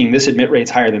purely speaking, this admit rate's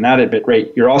higher than that admit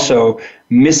rate, you're also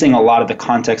missing a lot of the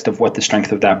context of what the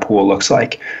strength of that pool looks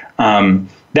like.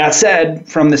 That said,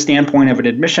 from the standpoint of an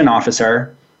admission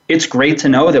officer, it's great to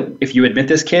know that if you admit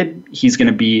this kid, he's going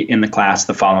to be in the class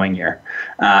the following year.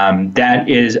 That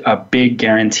is a big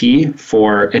guarantee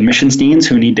for admissions deans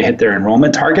who need to hit their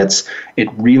enrollment targets. It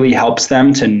really helps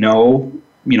them to know,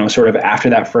 sort of after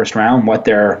that first round, what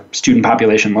their student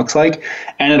population looks like.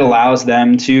 And it allows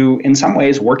them to, in some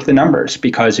ways, work the numbers,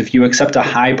 because if you accept a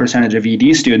high percentage of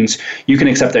ED students, you can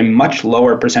accept a much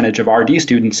lower percentage of RD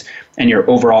students, and your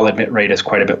overall admit rate is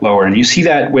quite a bit lower. And you see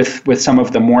that with some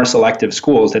of the more selective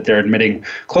schools, that they're admitting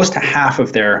close to half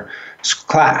of their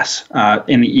class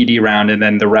in the ED round, and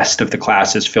then the rest of the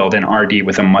class is filled in RD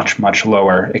with a much, much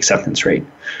lower acceptance rate.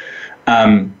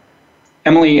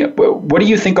 Emily, what do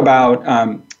you think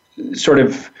about sort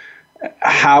of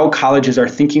how colleges are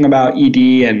thinking about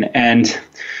ED and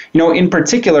in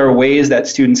particular ways that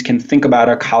students can think about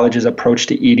a college's approach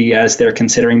to ED as they're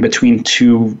considering between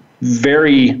two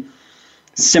very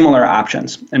similar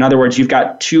options? In other words, you've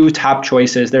got two top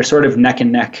choices. They're sort of neck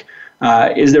and neck.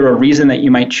 Is there a reason that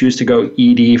you might choose to go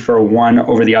ED for one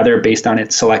over the other based on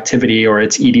its selectivity or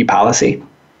its ED policy?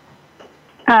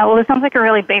 Well, this sounds like a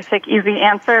really basic, easy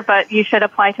answer, but you should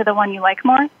apply to the one you like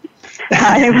more.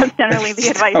 I think that's generally the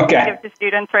advice we give to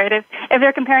students, right? If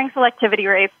they're comparing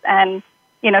selectivity rates and,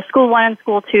 School 1 and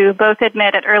School 2 both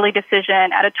admit at early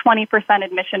decision at a 20%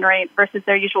 admission rate versus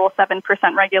their usual 7%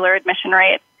 regular admission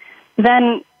rate,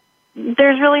 then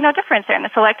there's really no difference there in the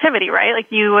selectivity, right?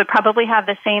 Like, you would probably have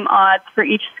the same odds for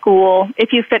each school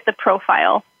if you fit the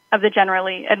profile of the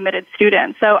generally admitted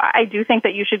student. So I do think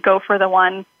that you should go for the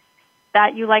one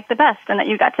that you like the best and that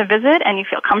you got to visit and you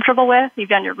feel comfortable with. You've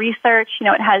done your research.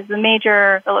 It has the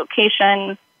major, the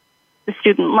location, the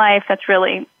student life that's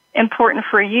really important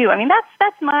for you. I mean,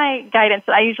 that's my guidance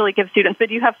that I usually give students. But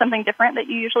do you have something different that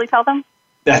you usually tell them?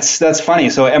 That's funny.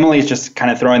 So Emily's just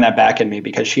kind of throwing that back at me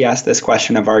because she asked this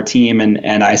question of our team,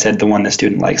 and I said the one the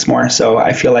student likes more. So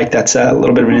I feel like that's a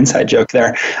little bit of an inside joke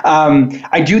there.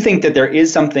 I do think that there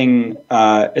is something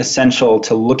essential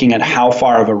to looking at how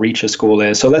far of a reach a school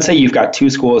is. So let's say you've got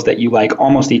two schools that you like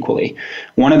almost equally.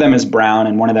 One of them is Brown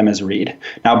and one of them is Reed.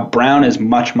 Now, Brown is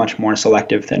much, much more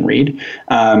selective than Reed.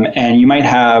 And you might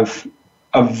have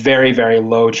a very, very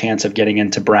low chance of getting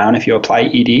into Brown if you apply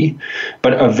ED,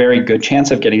 but a very good chance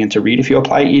of getting into Reed if you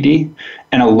apply ED,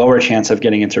 and a lower chance of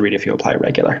getting into Reed if you apply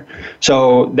regular.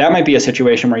 So that might be a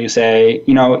situation where you say,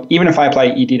 even if I apply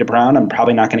ED to Brown, I'm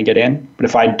probably not going to get in. But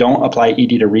if I don't apply ED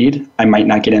to Reed, I might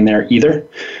not get in there either.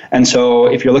 And so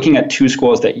if you're looking at two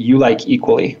schools that you like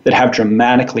equally, that have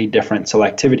dramatically different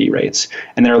selectivity rates,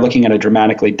 and they're looking at a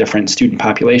dramatically different student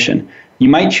population, you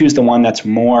might choose the one that's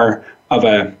more of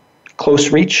a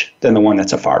close reach than the one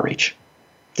that's a far reach.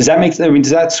 Does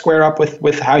that square up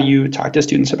with how you talk to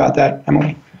students about that,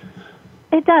 Emily?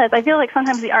 It does. I feel like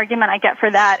sometimes the argument I get for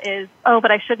that is,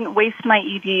 but I shouldn't waste my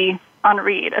ED on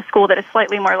Reed, a school that is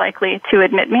slightly more likely to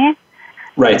admit me.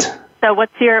 Right. So how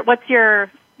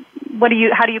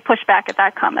do you push back at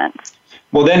that comment?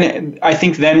 Well, then I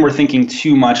think we're thinking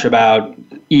too much about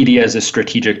ED as a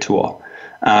strategic tool.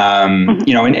 And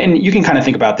you can kind of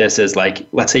think about this as like,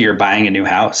 let's say you're buying a new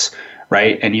house,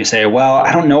 right? And you say, well,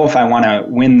 I don't know if I want to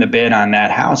win the bid on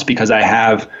that house because I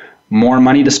have more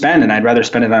money to spend and I'd rather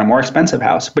spend it on a more expensive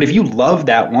house. But if you love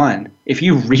that one, if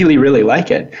you really, really like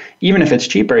it, even if it's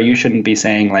cheaper, you shouldn't be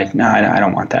saying like, no, I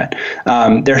don't want that.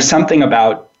 There's something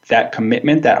about that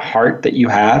commitment, that heart that you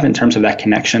have in terms of that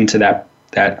connection to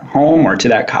that home or to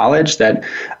that college that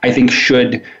I think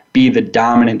should be the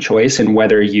dominant choice in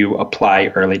whether you apply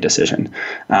early decision.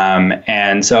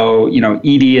 And so,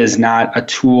 ED is not a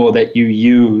tool that you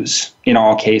use in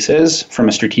all cases from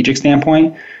a strategic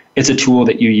standpoint. It's a tool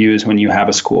that you use when you have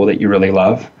a school that you really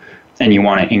love and you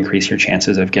want to increase your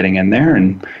chances of getting in there.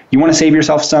 And you want to save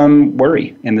yourself some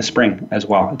worry in the spring as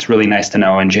well. It's really nice to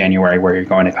know in January where you're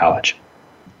going to college.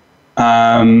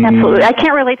 Absolutely. I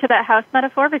can't relate to that house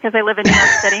metaphor because I live in New York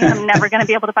City. I'm never going to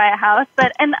be able to buy a house.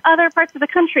 But in other parts of the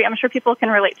country, I'm sure people can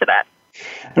relate to that.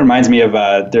 It reminds me of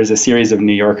there's a series of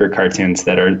New Yorker cartoons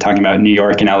that are talking about New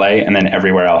York and LA and then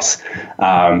everywhere else.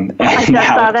 I just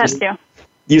saw that too.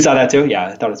 You saw that too? Yeah,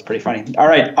 I thought it was pretty funny. All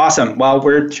right, awesome. Well,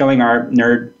 we're showing our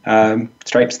nerd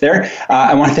stripes there.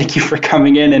 I want to thank you for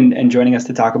coming in and joining us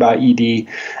to talk about ED.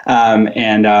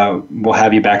 And we'll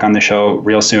have you back on the show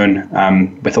real soon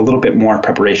with a little bit more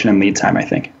preparation and lead time, I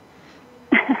think.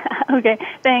 Okay,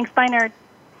 thanks. Bye, nerd.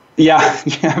 Yeah,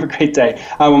 have a great day.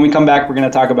 When we come back, we're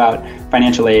going to talk about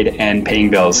financial aid and paying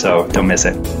bills, so don't miss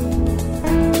it.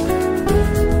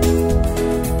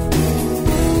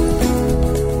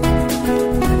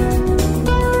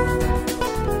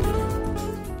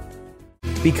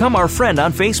 Become our friend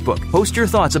on Facebook. Post your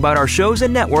thoughts about our shows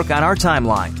and network on our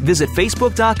timeline. Visit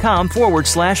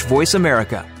facebook.com/Voice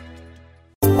America.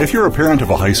 If you're a parent of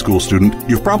a high school student,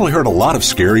 you've probably heard a lot of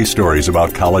scary stories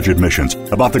about college admissions,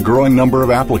 about the growing number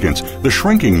of applicants, the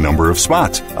shrinking number of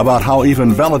spots, about how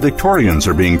even valedictorians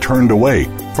are being turned away.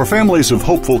 For families of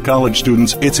hopeful college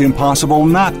students, it's impossible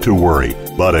not to worry.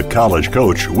 But at College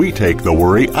Coach, we take the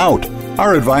worry out.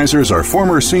 Our advisors are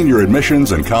former senior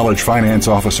admissions and college finance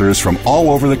officers from all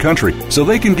over the country, so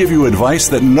they can give you advice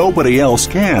that nobody else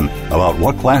can about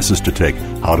what classes to take,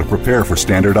 how to prepare for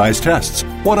standardized tests,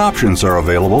 what options are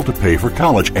available to pay for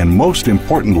college, and most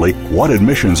importantly, what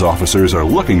admissions officers are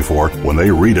looking for when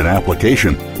they read an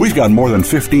application. We've got more than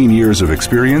 15 years of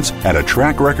experience and a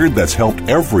track record that's helped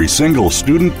every single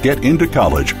student get into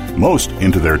college, most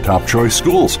into their top choice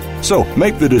schools. So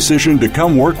make the decision to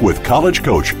come work with College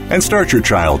Coach and start your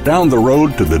child down the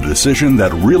road to the decision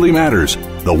that really matters,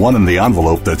 the one in the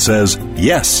envelope that says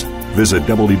yes. Visit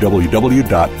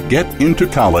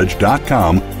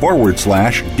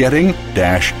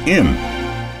www.getintocollege.com/getting-in.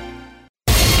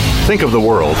 Think of the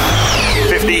world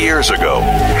 50 years ago.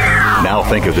 Now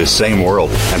think of this same world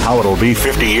and how it'll be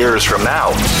 50 years from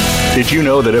now. Did you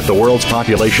know that if the world's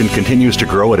population continues to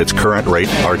grow at its current rate,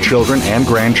 our children and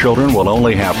grandchildren will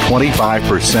only have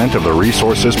 25% of the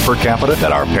resources per capita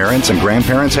that our parents and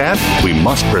grandparents had? We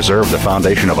must preserve the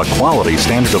foundation of a quality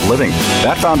standard of living.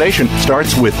 That foundation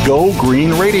starts with Go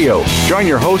Green Radio. Join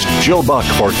your host, Jill Buck,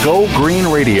 for Go Green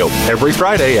Radio every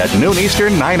Friday at noon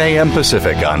Eastern, 9 a.m.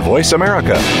 Pacific on Voice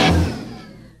America.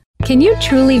 Can you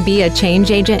truly be a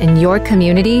change agent in your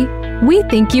community? We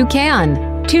think you can.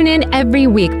 Tune in every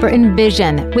week for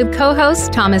Envision with co-hosts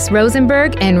Thomas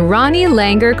Rosenberg and Ronnie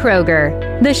Langer Kroger.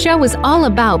 The show is all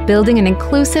about building an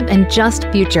inclusive and just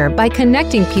future by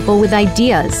connecting people with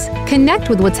ideas. Connect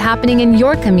with what's happening in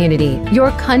your community,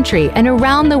 your country, and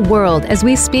around the world as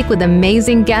we speak with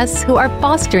amazing guests who are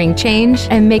fostering change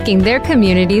and making their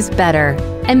communities better.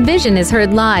 Envision is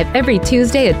heard live every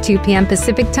Tuesday at 2 p.m.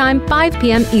 Pacific Time, 5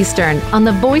 p.m. Eastern on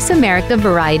the Voice America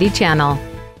Variety Channel.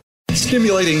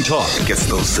 Stimulating talk gets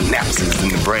those synapses in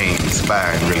the brain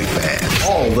firing really fast.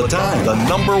 All the time. The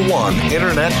 #1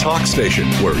 internet talk station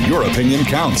where your opinion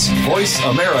counts.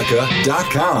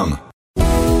 VoiceAmerica.com.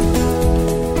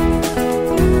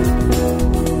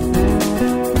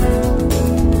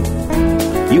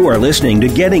 You are listening to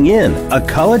Getting In, a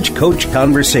College Coach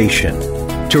Conversation.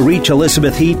 To reach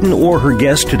Elizabeth Heaton or her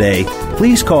guest today,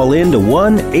 please call in to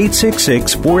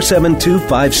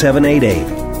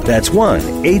 1-866-472-5788. That's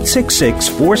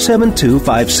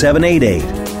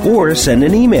 1-866-472-5788. Or send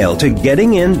an email to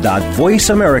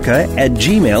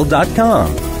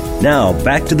gettingin.voiceamerica@gmail.com. Now,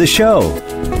 back to the show.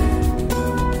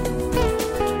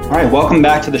 All right, welcome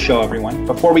back to the show, everyone.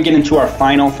 Before we get into our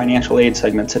final financial aid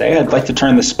segment today, I'd like to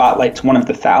turn the spotlight to one of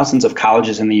the thousands of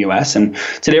colleges in the U.S., and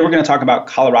today we're going to talk about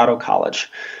Colorado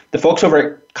College. The folks over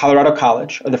at Colorado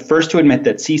College are the first to admit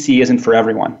that CC isn't for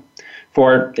everyone.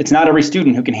 For it's not every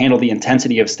student who can handle the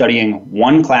intensity of studying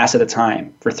one class at a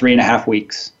time for 3.5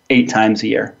 weeks, 8 times a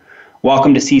year.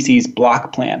 Welcome to CC's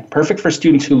Block Plan, perfect for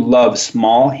students who love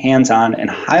small, hands-on,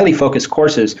 and highly focused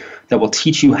courses that will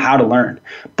teach you how to learn.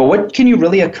 But what can you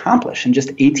really accomplish in just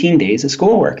 18 days of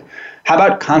schoolwork? How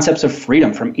about concepts of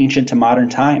freedom from ancient to modern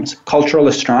times, cultural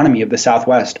astronomy of the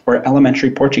Southwest, or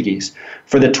elementary Portuguese?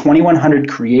 For the 2,100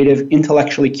 creative,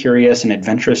 intellectually curious, and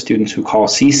adventurous students who call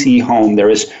CC home, there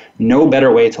is no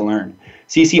better way to learn.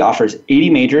 CC offers 80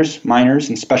 majors, minors,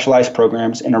 and specialized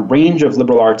programs in a range of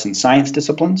liberal arts and science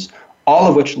disciplines, all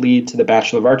of which lead to the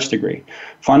Bachelor of Arts degree.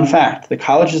 Fun fact, the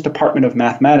college's Department of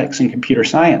Mathematics and Computer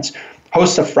Science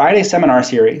hosts a Friday seminar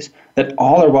series that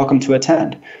all are welcome to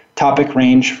attend. Topic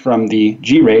range from the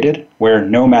G-rated, where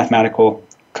no mathematical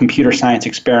computer science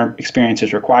experience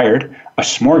is required, a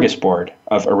smorgasbord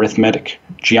of arithmetic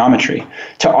geometry,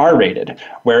 to R-rated,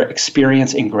 where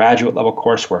experience in graduate level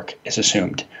coursework is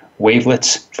assumed.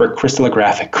 Wavelets for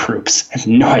crystallographic groups. I have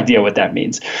no idea what that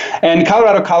means. And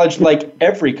Colorado College, like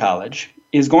every college,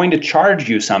 is going to charge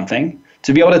you something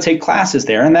to be able to take classes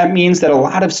there. And that means that a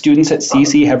lot of students at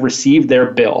CC have received their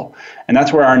bill. And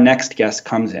that's where our next guest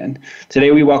comes in.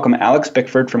 Today we welcome Alex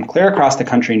Bickford from clear across the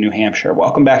country in New Hampshire.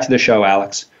 Welcome back to the show,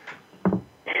 Alex.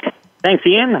 Thanks,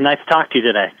 Ian. Nice to talk to you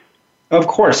today. Of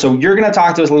course. So you're going to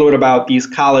talk to us a little bit about these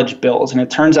college bills. And it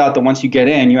turns out that once you get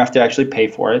in, you have to actually pay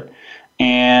for it.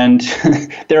 And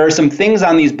there are some things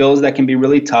on these bills that can be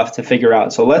really tough to figure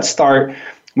out. So let's start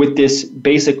with this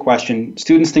basic question.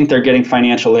 Students think they're getting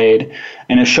financial aid,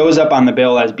 and it shows up on the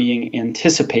bill as being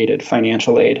anticipated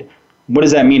financial aid. What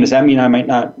does that mean? Does that mean I might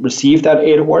not receive that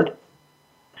aid award?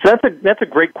 So that's a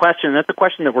great question. That's a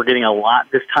question that we're getting a lot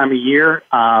this time of year.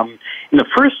 And the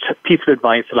first piece of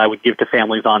advice that I would give to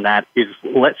families on that is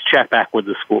let's check back with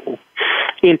the school.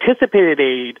 Anticipated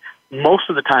aid, most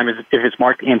of the time, if it's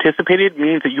marked anticipated,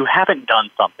 means that you haven't done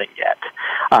something yet.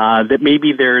 That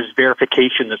maybe there's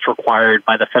verification that's required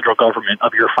by the federal government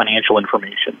of your financial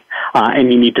information.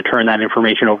 And you need to turn that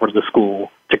information over to the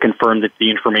school to confirm that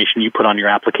the information you put on your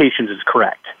applications is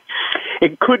correct.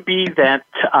 It could be that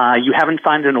you haven't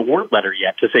signed an award letter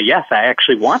yet to say, yes, I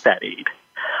actually want that aid.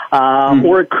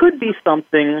 Or it could be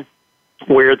something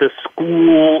where the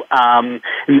school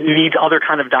needs other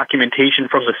kind of documentation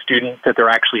from the students that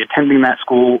they're actually attending that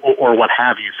school or what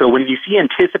have you. So when you see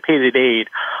anticipated aid,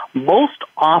 most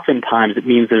oftentimes it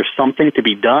means there's something to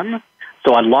be done.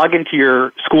 So I'd log into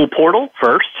your school portal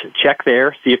first, check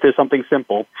there, see if there's something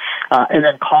simple, and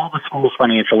then call the school's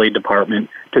financial aid department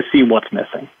to see what's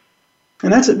missing.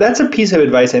 And that's a piece of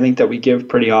advice I think that we give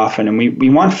pretty often. And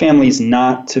we want families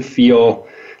not to feel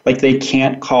like they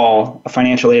can't call a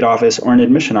financial aid office or an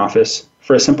admission office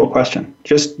for a simple question.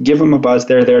 Just give them a buzz.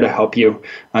 They're there to help you.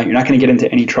 You're not going to get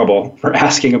into any trouble for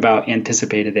asking about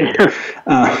anticipated aid.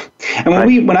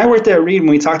 And when I worked at Reed,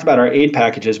 when we talked about our aid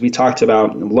packages, we talked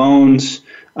about loans,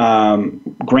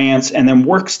 grants, and then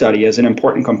work study as an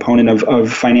important component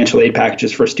of financial aid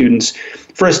packages for students.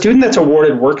 For a student that's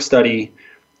awarded work study,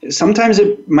 sometimes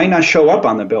it might not show up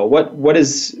on the bill. What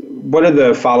are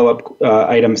the follow-up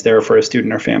items there for a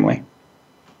student or family?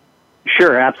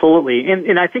 Sure, absolutely,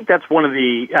 and I think that's one of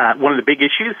the big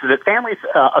issues is that families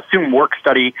assume work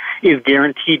study is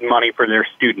guaranteed money for their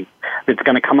student. It's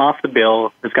going to come off the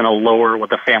bill. It's going to lower what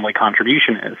the family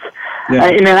contribution is. Yeah.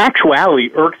 In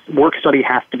actuality, work study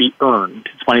has to be earned.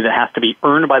 It's money that has to be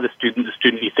earned by the student. The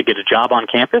student needs to get a job on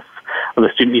campus, or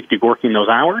the student needs to be working those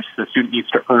hours. The student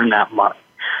needs to earn that money.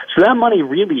 So that money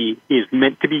really is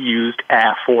meant to be used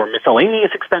for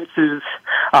miscellaneous expenses,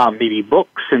 maybe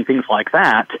books and things like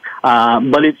that,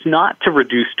 but it's not to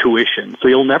reduce tuition. So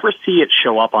you'll never see it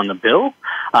show up on the bill.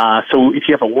 So if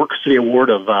you have a work study award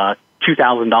of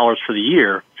 $2,000 for the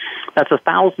year, that's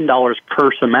 $1,000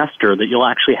 per semester that you'll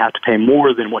actually have to pay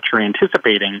more than what you're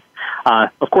anticipating.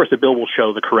 Of course, the bill will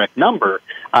show the correct number,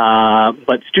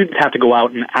 but students have to go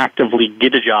out and actively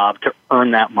get a job to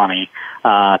earn that money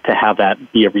to have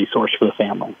that be a resource for the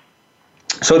family.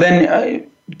 So then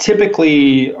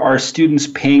typically are students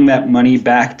paying that money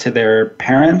back to their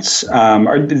parents,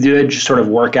 or do they just sort of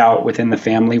work out within the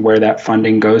family where that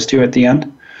funding goes to at the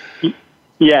end?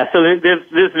 Yeah, so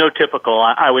there's no typical,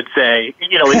 I would say.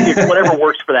 It's whatever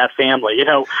works for that family.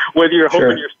 Whether you're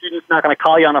hoping your student's not going to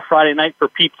call you on a Friday night for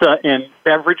pizza and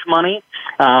beverage money,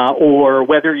 or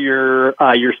whether your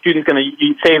student's going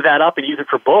to save that up and use it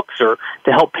for books or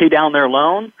to help pay down their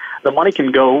loan, the money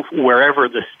can go wherever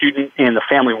the student and the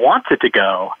family wants it to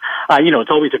go. It's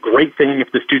always a great thing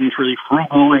if the student's really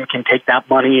frugal and can take that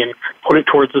money and put it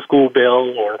towards the school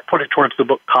bill or put it towards the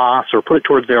book costs or put it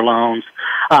towards their loans.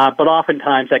 But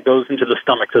oftentimes that goes into the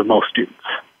stomachs of most students.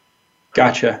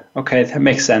 Gotcha. Okay, that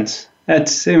makes sense.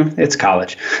 It's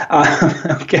college.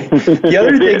 Okay. The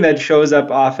other thing that shows up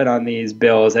often on these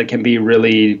bills that can be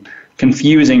really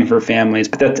confusing for families,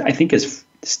 but that I think is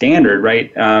standard,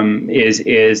 right,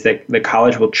 is that the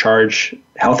college will charge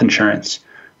health insurance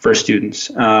for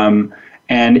students.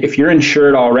 And if you're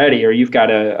insured already or you've got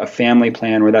a family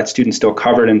plan where that student's still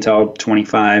covered until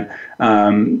 25,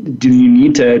 do you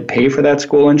need to pay for that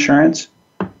school insurance?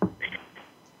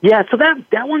 Yeah, so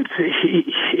that one's,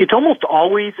 it's almost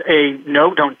always a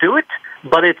no, don't do it,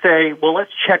 but it's a, well,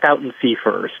 let's check out and see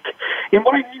first. And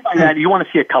what I mean by that, you want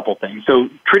to see a couple things. So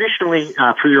traditionally,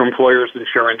 for your employer's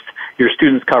insurance, your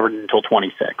student's covered until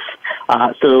 26.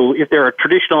 So if they're a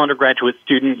traditional undergraduate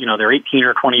student, they're 18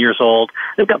 or 20 years old,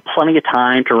 they've got plenty of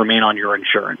time to remain on your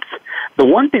insurance. The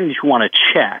one thing that you want to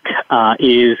check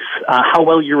is how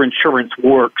well your insurance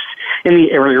works in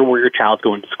the area where your child's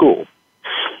going to school.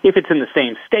 If it's in the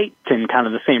same state and kind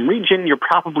of the same region, you're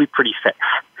probably pretty safe.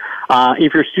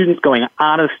 If your student's going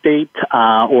out of state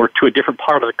or to a different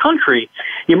part of the country,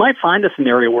 you might find a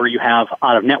scenario where you have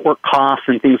out-of-network costs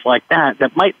and things like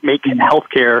that might make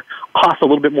healthcare costs a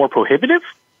little bit more prohibitive.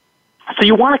 So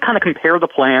you want to kind of compare the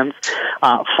plans,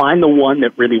 find the one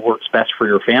that really works best for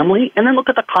your family, and then look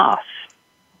at the costs.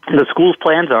 The school's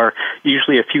plans are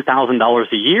usually a few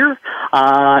 $1,000s a year.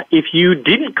 If you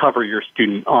didn't cover your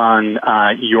student on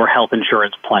your health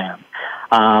insurance plan,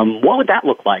 what would that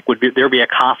look like? Would there be a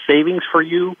cost savings for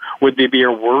you? Would there be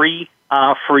a worry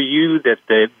for you that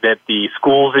the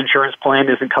school's insurance plan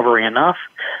isn't covering enough?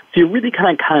 So you really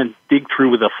kind of dig through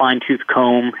with a fine-tooth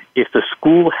comb. If the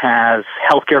school has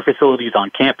healthcare facilities on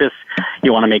campus,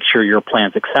 you want to make sure your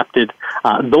plan's accepted.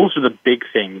 Those are the big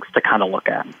things to kind of look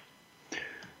at.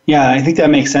 Yeah, I think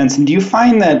that makes sense. And do you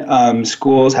find that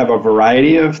schools have a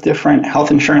variety of different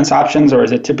health insurance options, or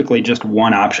is it typically just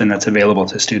one option that's available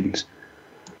to students?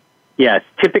 Yeah,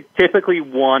 it's typically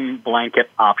one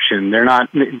blanket option. They're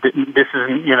not. This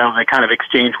isn't a kind of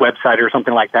exchange website or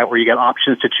something like that where you get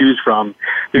options to choose from.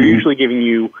 They're usually giving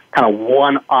you kind of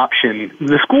one option.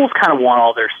 The schools kind of want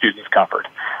all their students covered.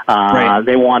 Right.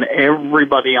 They want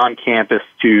everybody on campus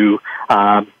to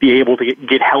be able to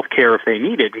get health care if they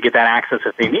need it and get that access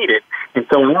if they need it. And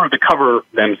so in order to cover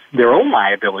their own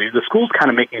liability, the school's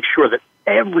kind of making sure that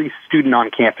every student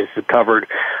on campus is covered,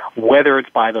 whether it's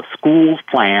by the school's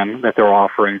plan that they're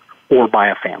offering or by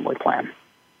a family plan.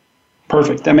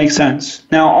 Perfect. That makes sense.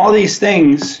 Now, all these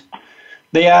things,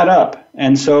 they add up.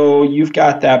 And so you've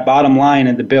got that bottom line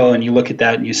in the bill, and you look at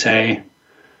that and you say,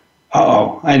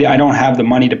 I don't have the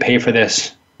money to pay for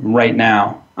this right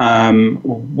now.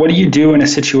 What do you do in a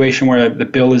situation where the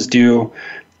bill is due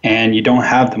and you don't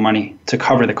have the money to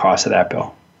cover the cost of that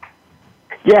bill?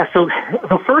 Yeah, so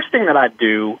the first thing that I'd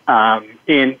do,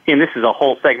 and this is a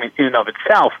whole segment in and of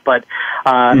itself, but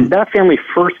that family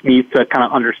first needs to kind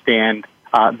of understand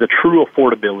the true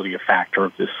affordability factor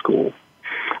of this school.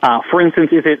 For instance,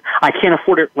 is it, I can't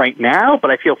afford it right now,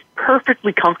 but I feel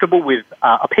perfectly comfortable with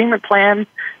a payment plan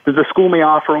that the school may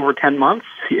offer over 10 months,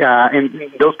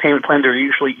 and those payment plans are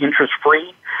usually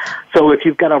interest-free. So if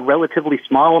you've got a relatively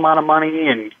small amount of money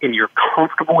and you're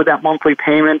comfortable with that monthly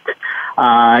payment,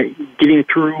 getting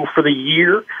through for the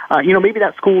year, maybe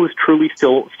that school is truly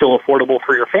still affordable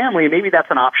for your family, and maybe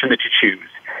that's an option that you choose.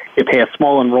 You pay a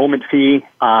small enrollment fee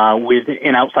with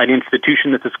an outside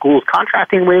institution that the school is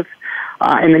contracting with,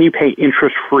 and then you pay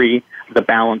interest-free the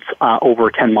balance over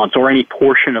 10 months, or any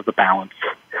portion of the balance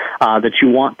that you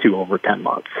want to over 10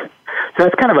 months. So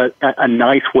that's kind of a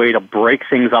nice way to break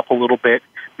things up a little bit,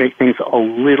 make things a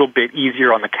little bit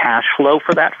easier on the cash flow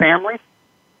for that family.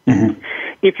 Mm-hmm.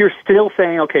 If you're still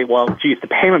saying, okay, well, geez, the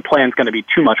payment plan is going to be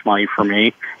too much money for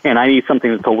me, and I need something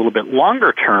that's a little bit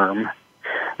longer term,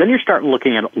 then you start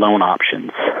looking at loan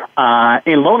options.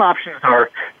 And loan options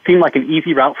seem like an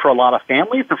easy route for a lot of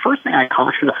families. The first thing I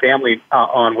caution a family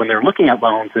on when they're looking at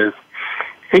loans is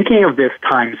thinking of this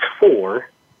times 4,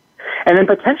 and then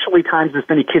potentially times as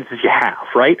many kids as you have,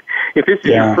 right? If this is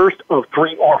your first of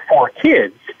 3 or 4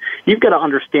 kids, you've got to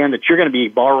understand that you're going to be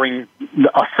borrowing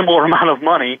a similar amount of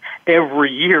money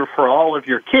every year for all of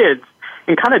your kids,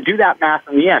 and kind of do that math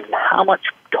in the end. How much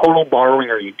total borrowing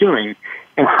are you doing,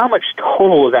 and how much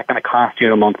total is that going to cost you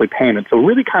in a monthly payment? So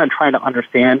really kind of trying to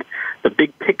understand the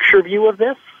big picture view of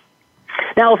this.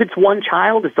 Now, if it's one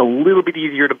child, it's a little bit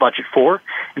easier to budget for.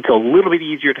 It's a little bit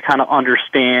easier to kind of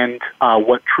understand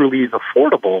what truly is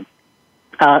affordable.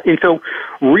 And so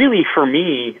really for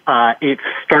me, it's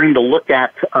starting to look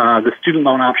at the student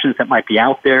loan options that might be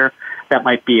out there. That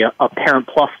might be a Parent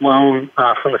Plus loan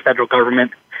from the federal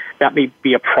government. That may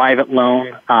be a private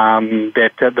loan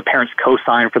that the parents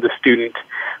co-sign for the student.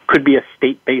 Could be a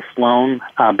state-based loan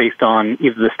based on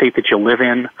either the state that you live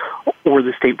in or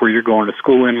the state where you're going to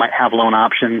school in might have loan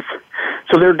options.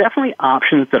 So there are definitely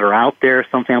options that are out there.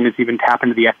 Some families even tap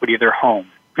into the equity of their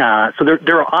home. So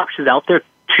there are options out there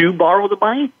to borrow the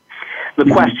money. The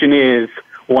question is,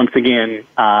 once again,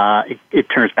 it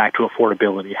turns back to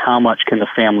affordability. How much can the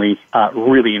family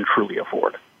really and truly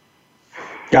afford?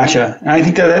 Gotcha. And I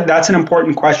think that's an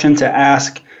important question to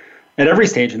ask at every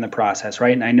stage in the process,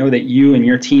 right? And I know that you and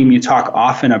your team, you talk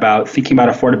often about thinking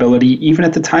about affordability even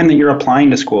at the time that you're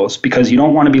applying to schools, because you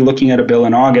don't want to be looking at a bill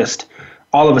in August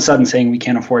all of a sudden saying we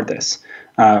can't afford this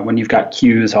when you've got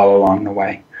cues all along the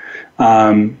way.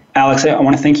 Alex, I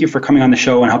want to thank you for coming on the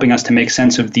show and helping us to make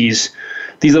sense of these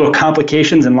little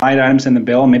complications and line items in the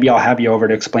bill. Maybe I'll have you over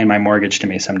to explain my mortgage to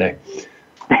me someday.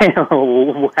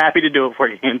 Happy to do it for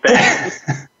you, Ian. Thanks.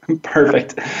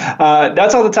 Perfect.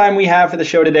 That's all the time we have for the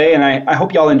show today, and I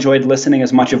hope you all enjoyed listening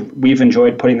as much as we've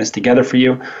enjoyed putting this together for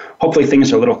you. Hopefully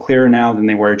things are a little clearer now than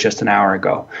they were just an hour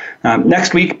ago.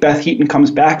 Next week, Beth Heaton comes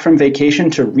back from vacation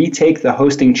to retake the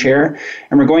hosting chair,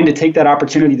 and we're going to take that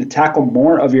opportunity to tackle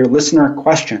more of your listener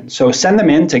questions. So send them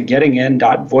in to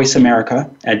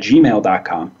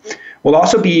gettingin.voiceamerica@gmail.com. We'll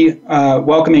also be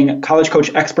welcoming college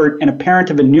coach expert and a parent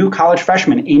of a new college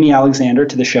freshman, Amy Alexander,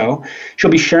 to the show.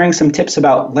 She'll be sharing some tips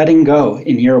about letting go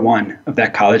in year one of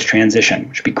that college transition,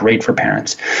 which would be great for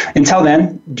parents. Until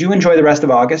then, do enjoy the rest of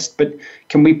August, but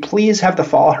can we please have the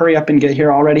fall hurry up and get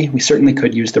here already? We certainly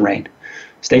could use the rain.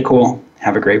 Stay cool.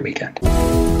 Have a great weekend.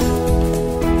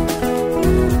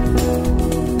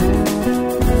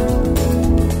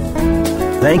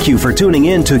 Thank you for tuning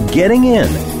in to Getting In,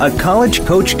 a college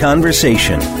coach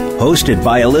conversation, hosted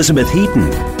by Elizabeth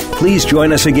Heaton. Please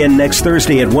join us again next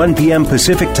Thursday at 1 p.m.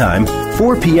 Pacific Time,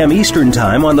 4 p.m. Eastern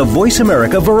Time on the Voice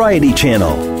America Variety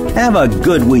Channel. Have a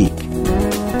good week.